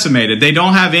 49ers are decimated. They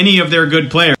don't have any of their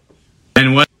good players.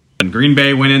 And what Green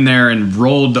Bay went in there and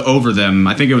rolled over them.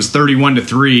 I think it was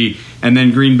 31-3, and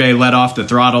then Green Bay let off the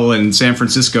throttle, and San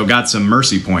Francisco got some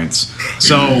mercy points.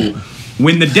 So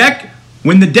when the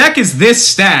deck is this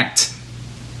stacked,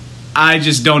 I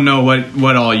just don't know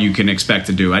what all you can expect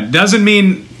to do. It doesn't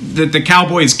mean that the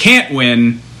Cowboys can't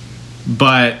win,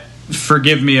 but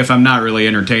forgive me if I'm not really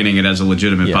entertaining it as a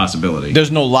legitimate possibility.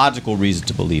 There's no logical reason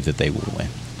to believe that they will win.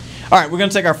 All right, we're going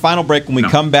to take our final break. When we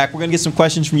come back, we're going to get some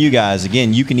questions from you guys.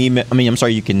 Again, you can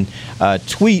you can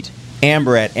tweet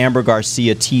Amber at Amber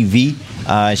Garcia TV.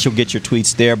 She'll get your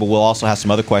tweets there, but we'll also have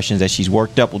some other questions that she's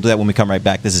worked up. We'll do that when we come right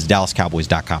back. This is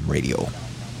DallasCowboys.com radio.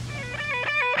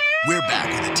 We're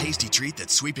back with a tasty treat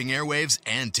that's sweeping airwaves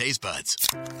and taste buds.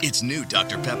 It's new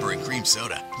Dr. Pepper and Cream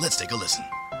Soda. Let's take a listen.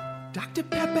 Dr.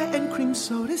 Pepper and Cream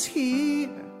Soda's here.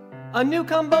 A new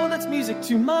combo that's music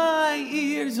to my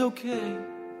ears, okay.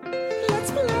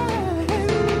 Let's play.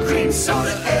 Cream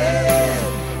Soda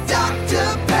and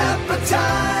Dr. Pepper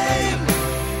time.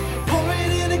 Pour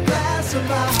it in a glass of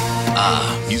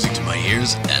ice. Music to my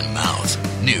ears and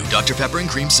mouth. New Dr. Pepper and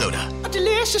Cream Soda. A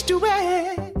delicious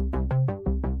duet.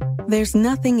 There's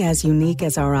nothing as unique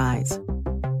as our eyes,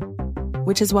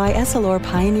 which is why Essilor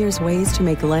pioneers ways to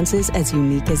make lenses as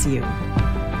unique as you.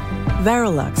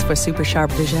 Verilux for super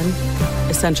sharp vision,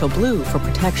 Essential Blue for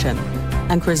protection,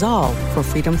 and Crizal for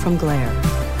freedom from glare.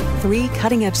 3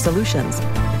 cutting-edge solutions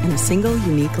in a single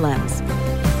unique lens.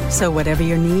 So whatever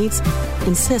your needs,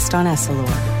 insist on Essilor.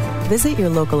 Visit your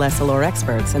local Essilor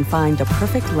experts and find the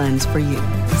perfect lens for you.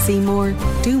 See more,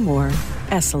 do more,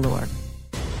 Essilor.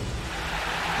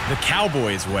 The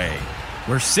Cowboys way,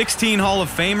 where 16 Hall of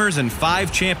Famers and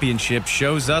 5 championships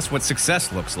shows us what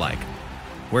success looks like.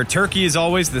 Where turkey is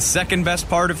always the second best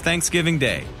part of Thanksgiving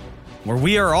Day. Where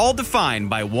we are all defined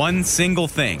by one single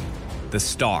thing, the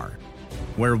star.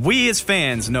 Where we as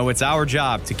fans know it's our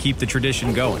job to keep the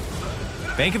tradition going.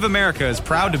 Bank of America is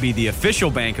proud to be the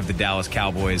official bank of the Dallas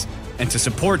Cowboys and to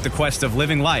support the quest of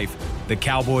living life the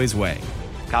Cowboys way.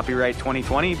 Copyright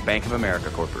 2020, Bank of America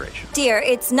Corporation. Dear,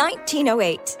 it's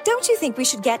 1908. Don't you think we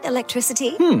should get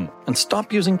electricity? And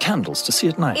stop using candles to see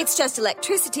at night. It's just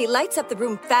electricity lights up the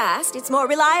room fast. It's more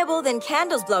reliable than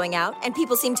candles blowing out, and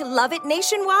people seem to love it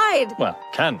nationwide. Well,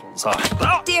 candles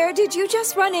are... Dear, did you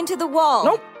just run into the wall?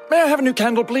 Nope. May I have a new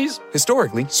candle, please?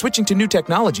 Historically, switching to new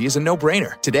technology is a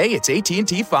no-brainer. Today, it's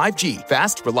AT&T 5G.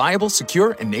 Fast, reliable,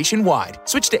 secure, and nationwide.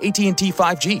 Switch to AT&T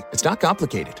 5G. It's not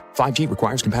complicated. 5G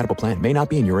requires compatible plan. May not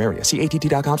be in your area. See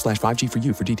att.com/5G for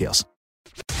you for details.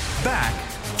 Back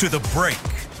to the break.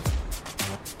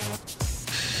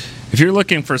 If you're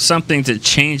looking for something to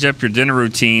change up your dinner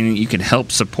routine, you can help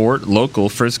support local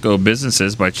Frisco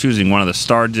businesses by choosing one of the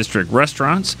Star District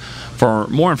restaurants. For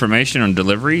more information on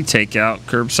delivery, takeout,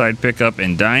 curbside pickup,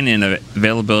 and dine-in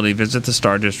availability, visit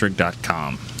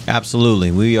thestardistrict.com. Absolutely.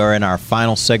 We are in our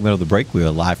final segment of the break. We are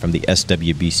live from the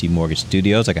SWBC Mortgage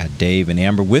Studios. I got Dave and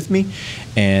Amber with me,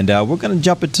 and we're going to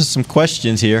jump into some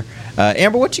questions here.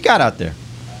 Amber, what you got out there?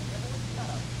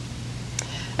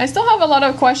 I still have a lot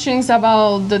of questions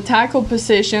about the tackle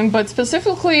position, but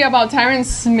specifically about Tyron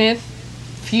Smith's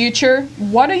future.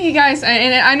 What do you guys,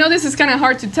 and I know this is kind of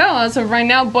hard to tell as of right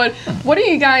now, but what do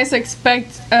you guys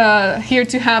expect here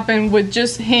to happen with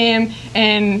just him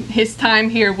and his time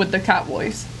here with the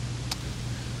Cowboys?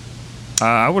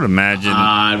 I would imagine.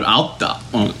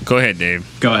 Go ahead, Dave.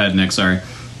 Go ahead, Nick. Sorry.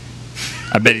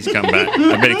 I bet he's come back.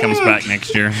 I bet he comes back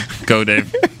next year. Go,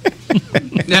 Dave.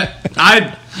 Yeah,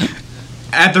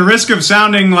 at the risk of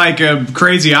sounding like a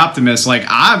crazy optimist, like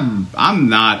I'm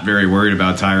not very worried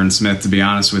about Tyron Smith, to be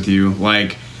honest with you.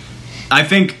 Like, I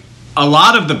think a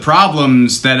lot of the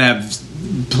problems that have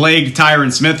plagued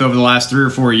Tyron Smith over the last 3 or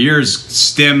 4 years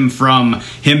stem from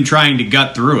him trying to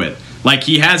gut through it. Like,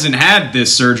 he hasn't had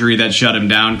this surgery that shut him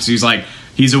down because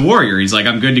he's a warrior. He's like,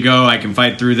 I'm good to go. I can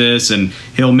fight through this, and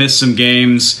he'll miss some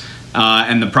games,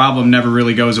 and the problem never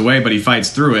really goes away, but he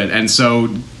fights through it. And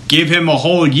so give him a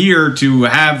whole year to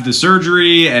have the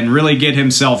surgery and really get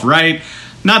himself right.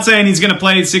 Not saying he's going to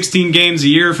play 16 games a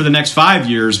year for the next 5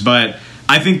 years, but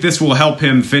I think this will help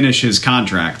him finish his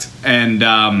contract. And,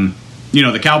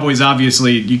 the Cowboys,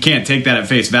 obviously, you can't take that at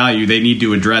face value. They need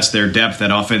to address their depth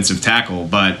at offensive tackle,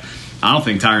 but I don't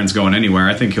think Tyron's going anywhere.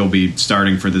 I think he'll be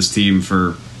starting for this team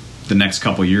for the next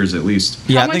couple years at least.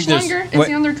 How much longer is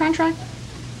he under contract?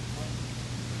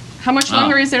 How much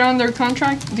longer is it under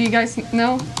contract? Do you guys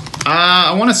know?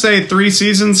 I want to say 3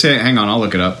 seasons. Hang on, I'll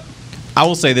look it up. I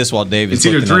will say this while Dave is It's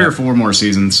either looking 3 it or up. 4 more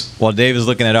seasons. While Dave is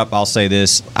looking it up, I'll say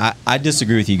this. I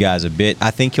disagree with you guys a bit.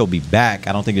 I think he'll be back.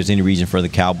 I don't think there's any reason for the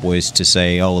Cowboys to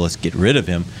say, oh, let's get rid of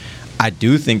him. I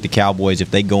do think the Cowboys, if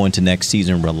they go into next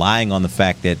season relying on the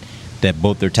fact that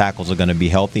both their tackles are going to be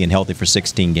healthy and healthy for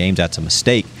 16 games, that's a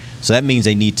mistake. So that means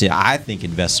they need to, I think,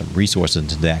 invest some resources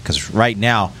into that. Because right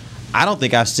now, I don't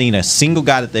think I've seen a single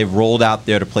guy that they've rolled out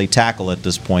there to play tackle at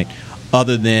this point,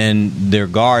 other than their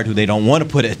guard, who they don't want to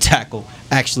put at tackle,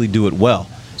 actually do it well.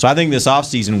 So I think this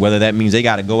offseason, whether that means they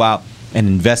got to go out and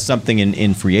invest something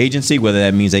in free agency, whether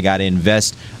that means they got to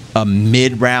invest a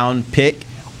mid-round pick,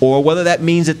 or whether that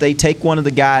means that they take one of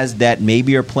the guys that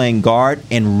maybe are playing guard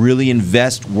and really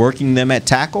invest working them at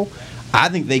tackle, I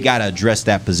think they got to address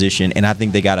that position, and I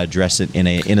think they got to address it in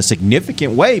a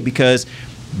significant way, because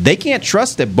they can't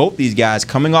trust that both these guys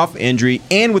coming off injury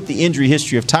and with the injury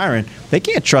history of Tyron, they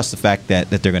can't trust the fact that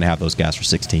they're going to have those guys for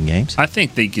 16 games. I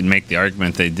think they could make the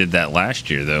argument they did that last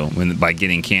year, though, by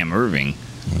getting Cam Irving.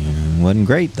 Wasn't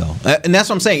great, though. And that's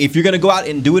what I'm saying. If you're going to go out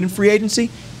and do it in free agency,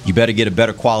 you better get a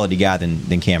better quality guy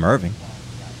than Cam Irving.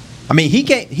 I mean, he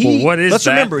can't. What is let's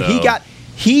that, remember, though?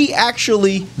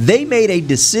 They made a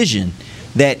decision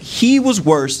that he was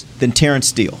worse than Terrence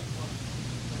Steele.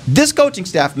 This coaching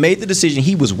staff made the decision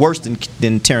he was worse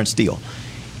than Terrence Steele.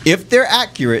 If they're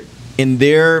accurate in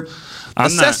their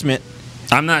assessment,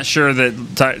 I'm not sure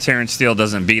that Terrence Steele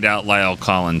doesn't beat out Lyle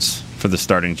Collins for the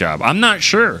starting job. I'm not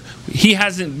sure. He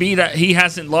hasn't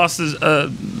lost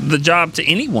the job to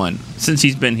anyone since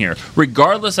he's been here.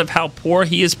 Regardless of how poor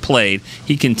he has played,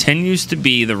 he continues to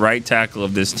be the right tackle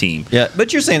of this team. Yeah,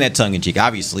 but you're saying that tongue in cheek.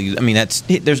 Obviously, I mean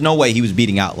there's no way he was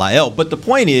beating out Lyle. But the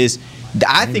point is,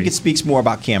 I think it speaks more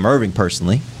about Cam Irving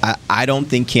personally. I don't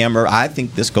think I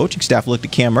think this coaching staff looked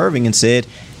at Cam Irving and said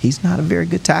he's not a very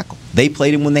good tackle. They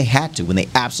played him when they had to, when they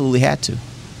absolutely had to.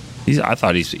 I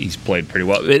thought he's played pretty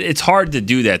well. It's hard to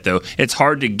do that, though. It's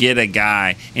hard to get a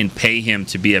guy and pay him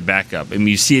to be a backup. I mean,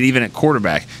 you see it even at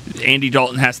quarterback. Andy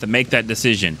Dalton has to make that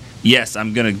decision. Yes,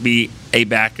 I'm going to be a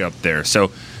backup there.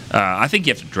 So I think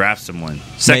you have to draft someone.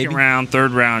 Second round,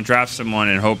 third round, draft someone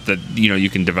and hope that you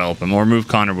can develop them, or move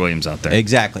Connor Williams out there.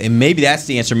 Exactly. And maybe that's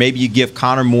the answer. Maybe you give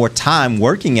Connor more time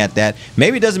working at that.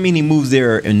 Maybe it doesn't mean he moves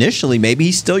there initially. Maybe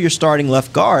he's still your starting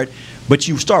left guard. But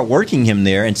you start working him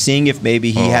there and seeing if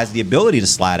maybe he has the ability to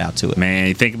slide out to it. Man,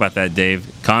 you think about that,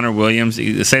 Dave. Connor Williams,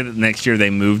 say that next year they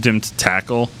moved him to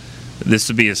tackle. This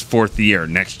would be his 4th year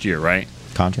next year, right?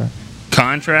 Contract?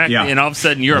 Yeah. And all of a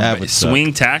sudden you're a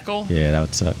swing tackle? Yeah, that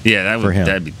would suck. Yeah,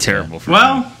 that'd be terrible for him.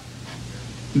 Well,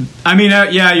 I mean,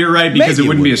 yeah, you're right, because it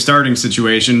wouldn't be a starting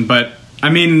situation. But,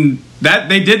 I mean, that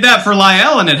they did that for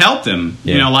Lyle, and it helped him.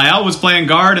 Yeah. Lyle was playing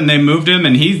guard, and they moved him,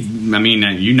 and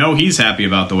he's happy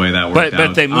about the way that worked out.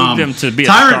 But they moved him to be a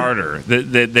starter.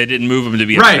 They didn't move him to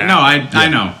be a right.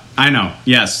 backup. No, I know.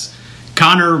 Yes,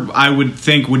 Connor, I would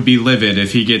think, would be livid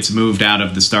if he gets moved out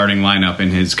of the starting lineup in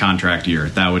his contract year.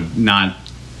 That would not.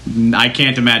 I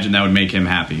can't imagine that would make him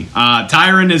happy.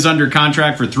 Tyron is under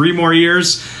contract for 3 more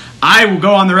years. I will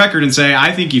go on the record and say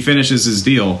I think he finishes his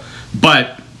deal,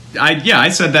 but. I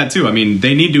said that too. I mean,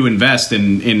 they need to invest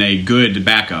in a good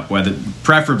backup,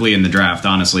 preferably in the draft,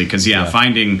 honestly, because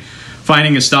finding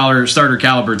a starter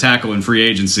caliber tackle in free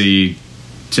agency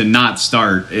to not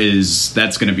start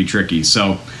that's going to be tricky.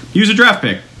 So use a draft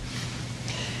pick.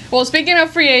 Well, speaking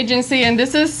of free agency, and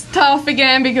this is tough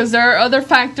again because there are other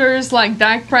factors like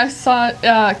Dak Prescott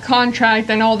contract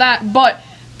and all that, but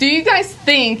do you guys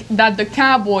think that the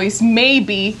Cowboys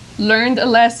maybe learned a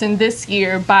lesson this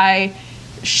year by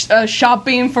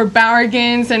shopping for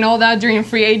bargains and all that during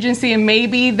free agency, and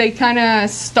maybe they kind of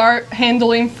start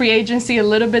handling free agency a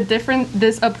little bit different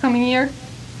this upcoming year?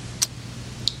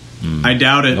 I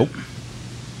doubt it. Nope.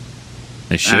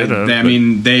 They should have. I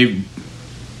mean,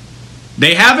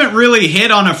 they haven't really hit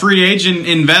on a free agent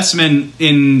investment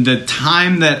in the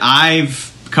time that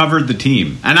I've covered the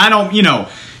team. And I don't,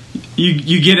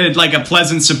 you get a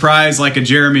pleasant surprise like a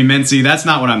Jeremy Mincey. That's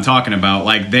not what I'm talking about.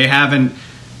 Like, they haven't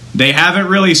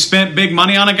really spent big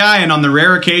money on a guy, and on the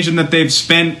rare occasion that they've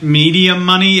spent medium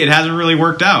money, it hasn't really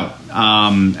worked out.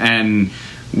 And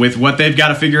with what they've got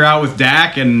to figure out with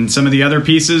Dak and some of the other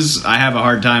pieces, I have a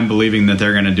hard time believing that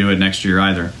they're going to do it next year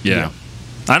either. Yeah.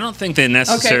 I don't think they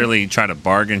necessarily try to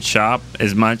bargain shop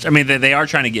as much. I mean, they are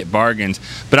trying to get bargains,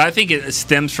 but I think it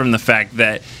stems from the fact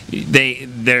that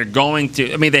they're going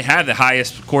to. I mean, they have the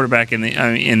highest quarterback in the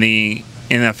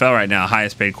NFL right now,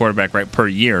 highest paid quarterback per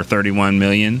year, $31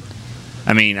 million.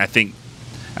 I mean, I think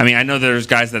I mean, I know there's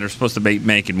guys that are supposed to be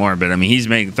making more, but I mean, he's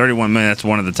making $31 million. That's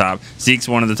one of the top. Zeke's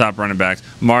one of the top running backs.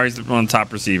 Mari's one of the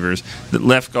top receivers. The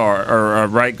left guard or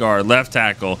right guard, left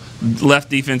tackle, left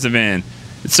defensive end.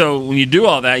 So when you do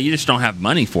all that, you just don't have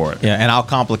money for it. Yeah, and I'll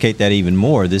complicate that even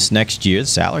more. This next year, the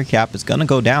salary cap is going to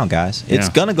go down, guys. It's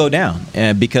going to go down.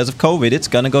 And because of COVID, it's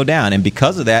going to go down. And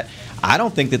because of that, I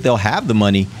don't think that they'll have the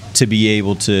money to be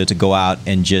able to go out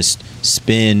and just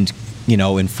spend,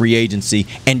 in free agency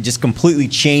and just completely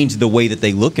change the way that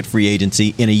they look at free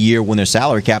agency in a year when their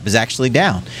salary cap is actually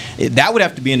down. That would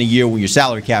have to be in a year when your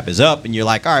salary cap is up and you're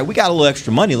like, all right, we got a little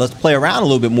extra money. Let's play around a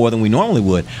little bit more than we normally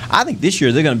would. I think this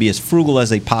year they're going to be as frugal as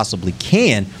they possibly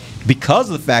can because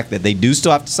of the fact that they do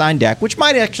still have to sign Dak, which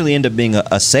might actually end up being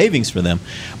a savings for them.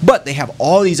 But they have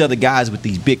all these other guys with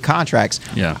these big contracts.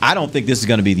 Yeah. I don't think this is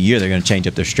going to be the year they're going to change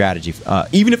up their strategy.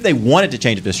 Even if they wanted to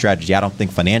change up their strategy, I don't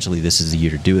think financially this is the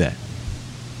year to do that.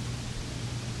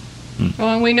 Well,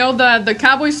 and we know that the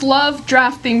Cowboys love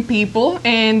drafting people,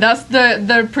 and that's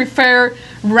the preferred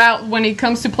route when it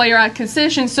comes to player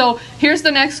acquisition. So here's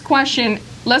the next question.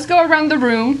 Let's go around the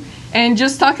room and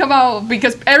just talk about,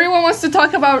 because everyone wants to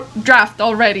talk about draft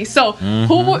already. So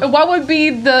what would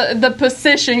be the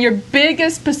position, your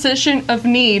biggest position of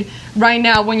need right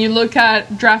now when you look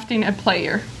at drafting a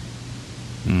player?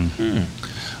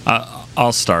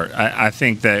 I'll start. I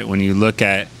think that when you look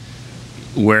at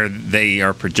where they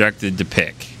are projected to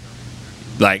pick,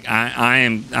 like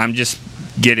I'm just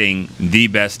getting the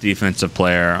best defensive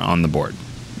player on the board.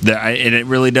 And it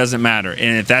really doesn't matter.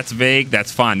 And if that's vague,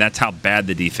 that's fine. That's how bad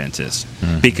the defense is.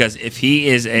 Because if he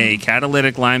is a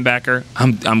catalytic linebacker,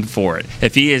 I'm for it.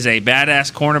 If he is a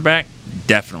badass cornerback,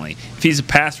 definitely. If he's a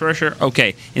pass rusher,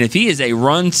 okay. And if he is a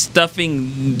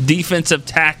run-stuffing defensive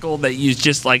tackle that you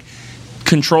just like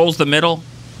controls the middle,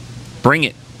 bring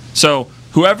it. So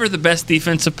whoever the best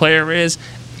defensive player is,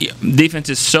 defense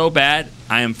is so bad,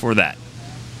 I am for that.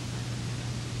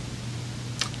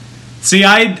 See,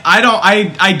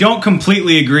 I don't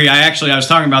completely agree. I was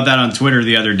talking about that on Twitter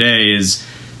the other day.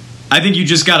 I think you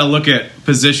just got to look at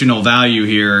positional value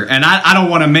here, and I don't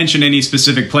want to mention any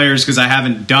specific players because I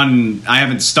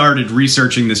haven't started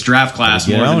researching this draft class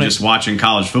more than just watching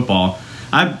college football.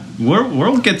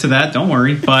 We'll get to that. Don't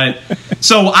worry. But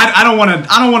so I don't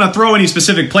want to throw any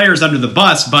specific players under the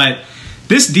bus, but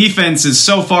this defense is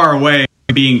so far away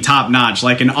from being top notch.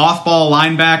 Like an off-ball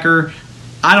linebacker,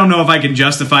 I don't know if I can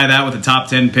justify that with a top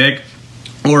 10 pick,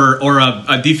 or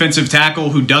a defensive tackle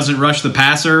who doesn't rush the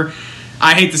passer.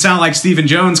 I hate to sound like Stephen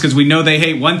Jones because we know they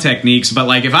hate one techniques, but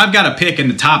like if I've got a pick in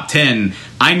the top 10,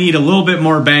 I need a little bit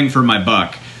more bang for my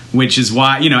buck, which is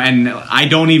why, and I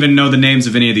don't even know the names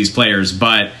of any of these players,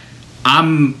 but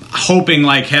I'm hoping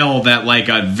like hell that like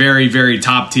a very, very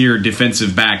top tier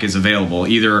defensive back is available.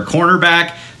 Either a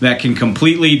cornerback that can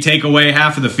completely take away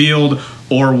half of the field,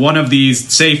 or one of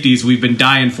these safeties we've been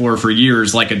dying for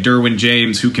years, like a Derwin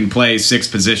James who can play 6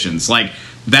 positions. Like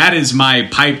that is my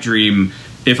pipe dream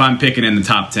if I'm picking in the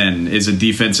top 10, is a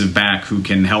defensive back who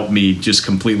can help me just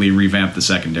completely revamp the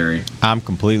secondary. I'm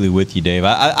completely with you, Dave.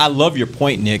 I love your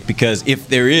point, Nick, because if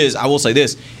there is, I will say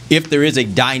this, if there is a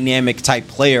dynamic type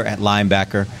player at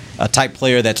linebacker, a type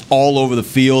player that's all over the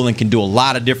field and can do a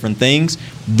lot of different things,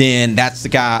 then that's the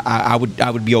guy I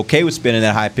would be okay with spending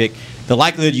that high pick. The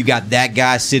likelihood you got that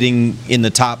guy sitting in the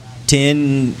top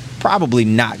 10, probably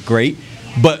not great.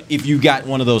 But if you got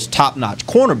one of those top-notch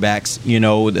cornerbacks,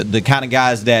 the kind of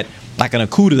guys that, like an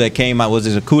Okudah that came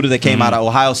out, out of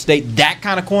Ohio State, that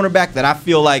kind of cornerback that I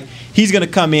feel like he's going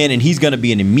to come in and he's going to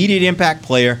be an immediate impact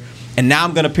player. And now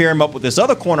I'm going to pair him up with this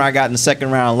other corner I got in the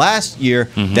second round last year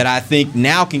that I think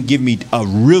now can give me a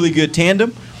really good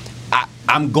tandem.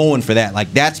 I'm going for that.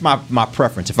 Like, that's my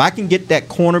preference. If I can get that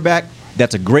cornerback,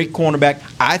 that's a great cornerback,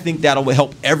 I think that'll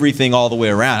help everything all the way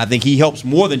around. I think he helps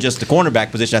more than just the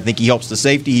cornerback position. I think he helps the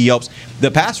safety. He helps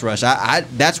the pass rush.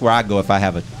 That's where I go if I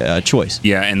have a choice.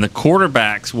 Yeah, and the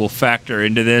quarterbacks will factor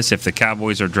into this if the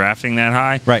Cowboys are drafting that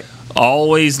high. Right.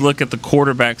 Always look at the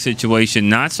quarterback situation,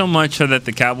 not so much so that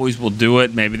the Cowboys will do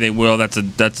it. Maybe they will. That's a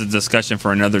discussion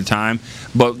for another time.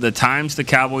 But the times the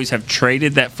Cowboys have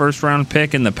traded that first-round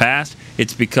pick in the past,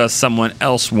 it's because someone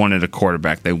else wanted a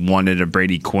quarterback. They wanted a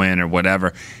Brady Quinn or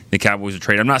whatever. The Cowboys are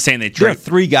traded. I'm not saying they trade. There are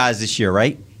 3 guys this year,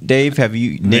 right? Dave,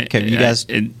 Nick, have you guys?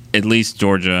 At least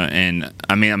Georgia and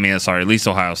at least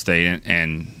Ohio State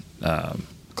and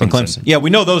Clemson. Yeah,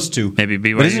 we know those 2. Maybe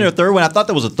BYU. But isn't there a third one? I thought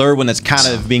there was a third one that's kind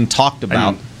of being talked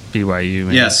about. BYU.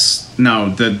 Maybe. Yes. No,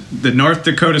 the North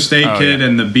Dakota State kid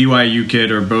and the BYU kid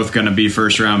are both going to be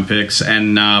first-round picks.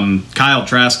 And Kyle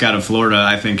Trask out of Florida,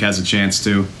 I think, has a chance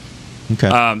too. Okay.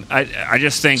 I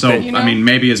just think so. That,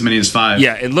 maybe as many as 5.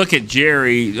 Yeah, and look at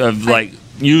Jerry of like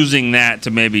using that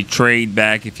to maybe trade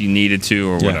back if you needed to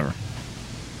or whatever.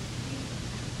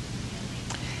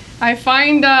 I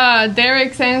find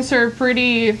Derek's answer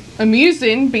pretty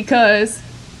amusing because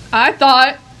I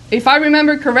thought, if I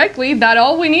remember correctly, that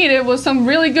all we needed was some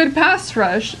really good pass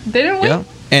rush, didn't we? Yeah.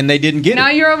 And they didn't get it. Now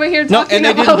you're over here talking and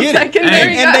they about didn't get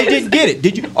secondary it. And they guys. didn't get it.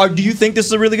 Did you? Or do you think this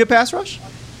is a really good pass rush?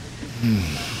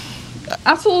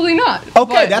 Absolutely not.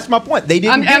 Okay, that's my point. They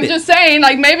didn't get I'm it. just saying,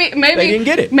 like, maybe They didn't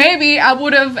get it. Maybe I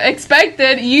would have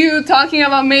expected you talking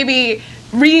about maybe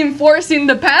reinforcing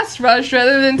the pass rush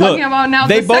rather than talking about now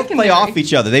they the both secondary. play off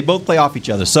each other. They both play off each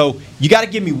other. So you got to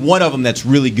give me one of them that's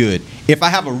really good. If I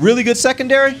have a really good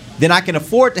secondary, then I can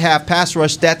afford to have pass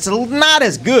rush that's not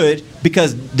as good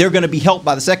because they're going to be helped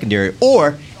by the secondary.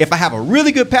 Or if I have a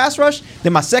really good pass rush,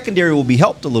 then my secondary will be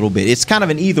helped a little bit. It's kind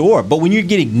of an either or. But when you're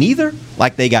getting neither,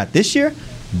 like they got this year,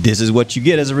 this is what you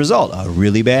get as a result: a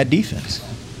really bad defense.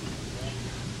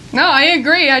 No, I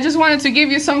agree. I just wanted to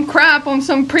give you some crap on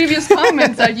some previous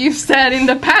comments that you've said in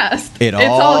the past. It's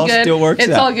all good. Still works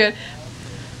It's out. all good.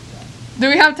 Do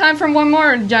we have time for one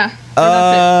more? Yeah.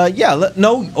 Yeah.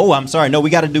 No. Oh, I'm sorry. No, we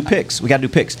got to do picks.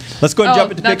 Let's go and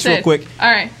jump into picks real quick.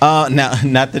 All right. Now,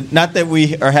 not that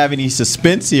we are having any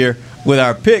suspense here with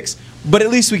our picks, but at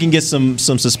least we can get some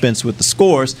suspense with the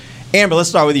scores. Amber, let's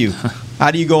start with you.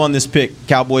 How do you go on this pick?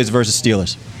 Cowboys versus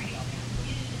Steelers.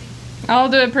 I'll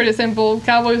do it pretty simple.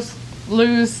 Cowboys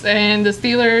lose, and the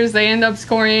Steelers, they end up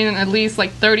scoring at least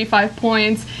like 35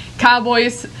 points.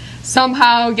 Cowboys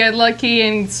somehow get lucky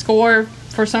and score.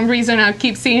 For some reason, I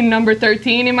keep seeing number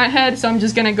 13 in my head, so I'm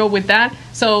just going to go with that.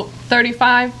 So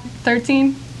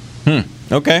 35-13.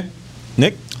 Okay.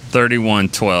 Nick?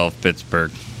 31-12,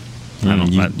 Pittsburgh.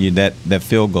 That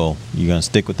field goal. You're going to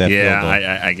stick with that field goal.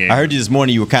 Yeah, I heard you this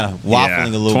morning. You were kind of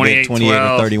waffling a little bit,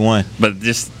 28-31. But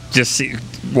just see,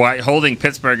 holding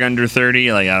Pittsburgh under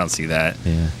 30, like I don't see that.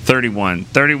 Yeah.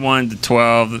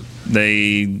 31-12.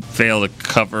 They fail to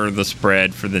cover the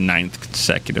spread for the 9th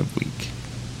consecutive week,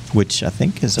 which I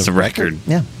think is a record.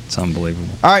 Yeah, it's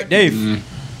unbelievable. All right, Dave.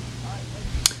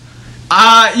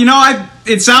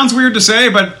 It sounds weird to say,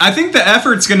 but I think the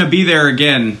effort's going to be there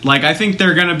again. Like, I think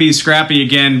they're going to be scrappy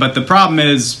again, but the problem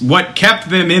is what kept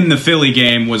them in the Philly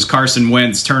game was Carson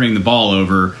Wentz turning the ball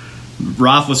over.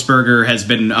 Roethlisberger has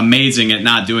been amazing at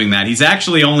not doing that. He's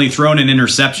actually only thrown an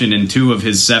interception in 2 of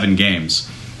his 7 games.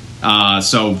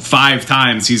 So 5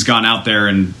 times he's gone out there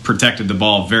and protected the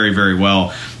ball very, very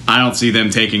well. I don't see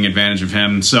them taking advantage of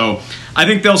him. So I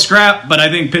think they'll scrap, but I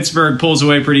think Pittsburgh pulls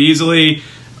away pretty easily.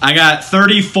 I got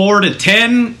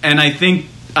 34-10, and I think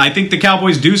the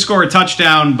Cowboys do score a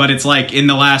touchdown, but it's like in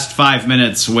the last 5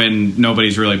 minutes when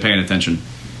nobody's really paying attention.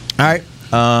 All right.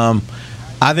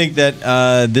 I think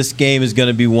that this game is going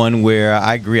to be one where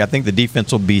I agree. I think the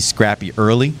defense will be scrappy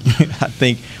early. I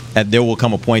think that there will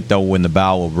come a point, though, when the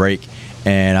bow will break.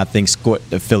 And I think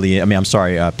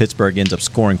Pittsburgh ends up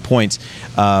scoring points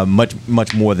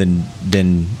much more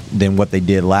than what they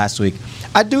did last week.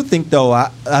 I do think, though,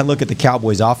 I look at the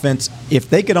Cowboys' offense. If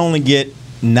they could only get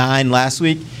 9 last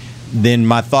week, then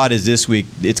my thought is this week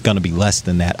it's going to be less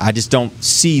than that. I just don't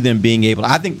see them being able.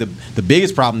 I think the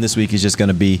biggest problem this week is just going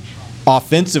to be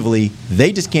offensively.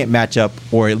 They just can't match up,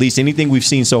 or at least anything we've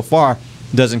seen so far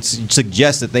doesn't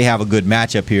suggest that they have a good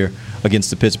matchup here against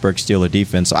the Pittsburgh Steelers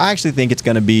defense. So I actually think it's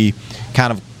going to be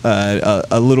kind of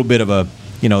a little bit of a,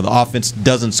 the offense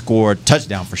doesn't score a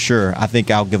touchdown for sure. I think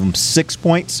I'll give them 6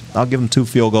 points. I'll give them 2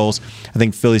 field goals. I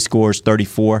think Philly scores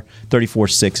 34.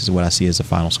 34-6 is what I see as the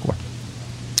final score.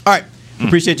 All right.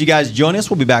 Appreciate you guys joining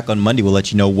us. We'll be back on Monday. We'll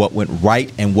let you know what went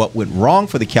right and what went wrong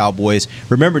for the Cowboys.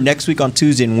 Remember, next week on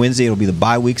Tuesday and Wednesday, it'll be the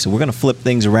bye week, so we're going to flip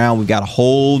things around. We've got a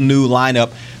whole new lineup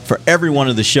for every one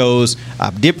of the shows. I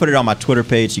did put it on my Twitter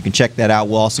page. You can check that out.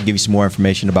 We'll also give you some more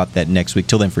information about that next week.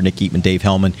 Till then, for Nick Eatman, Dave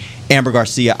Hellman, Amber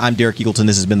Garcia, I'm Derek Eagleton.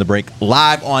 This has been The Break,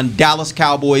 live on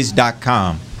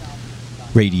DallasCowboys.com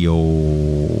radio.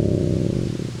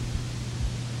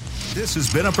 This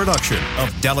has been a production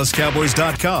of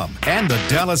DallasCowboys.com and the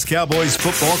Dallas Cowboys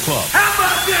Football Club. How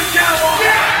about this, Cowboys?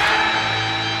 Yeah!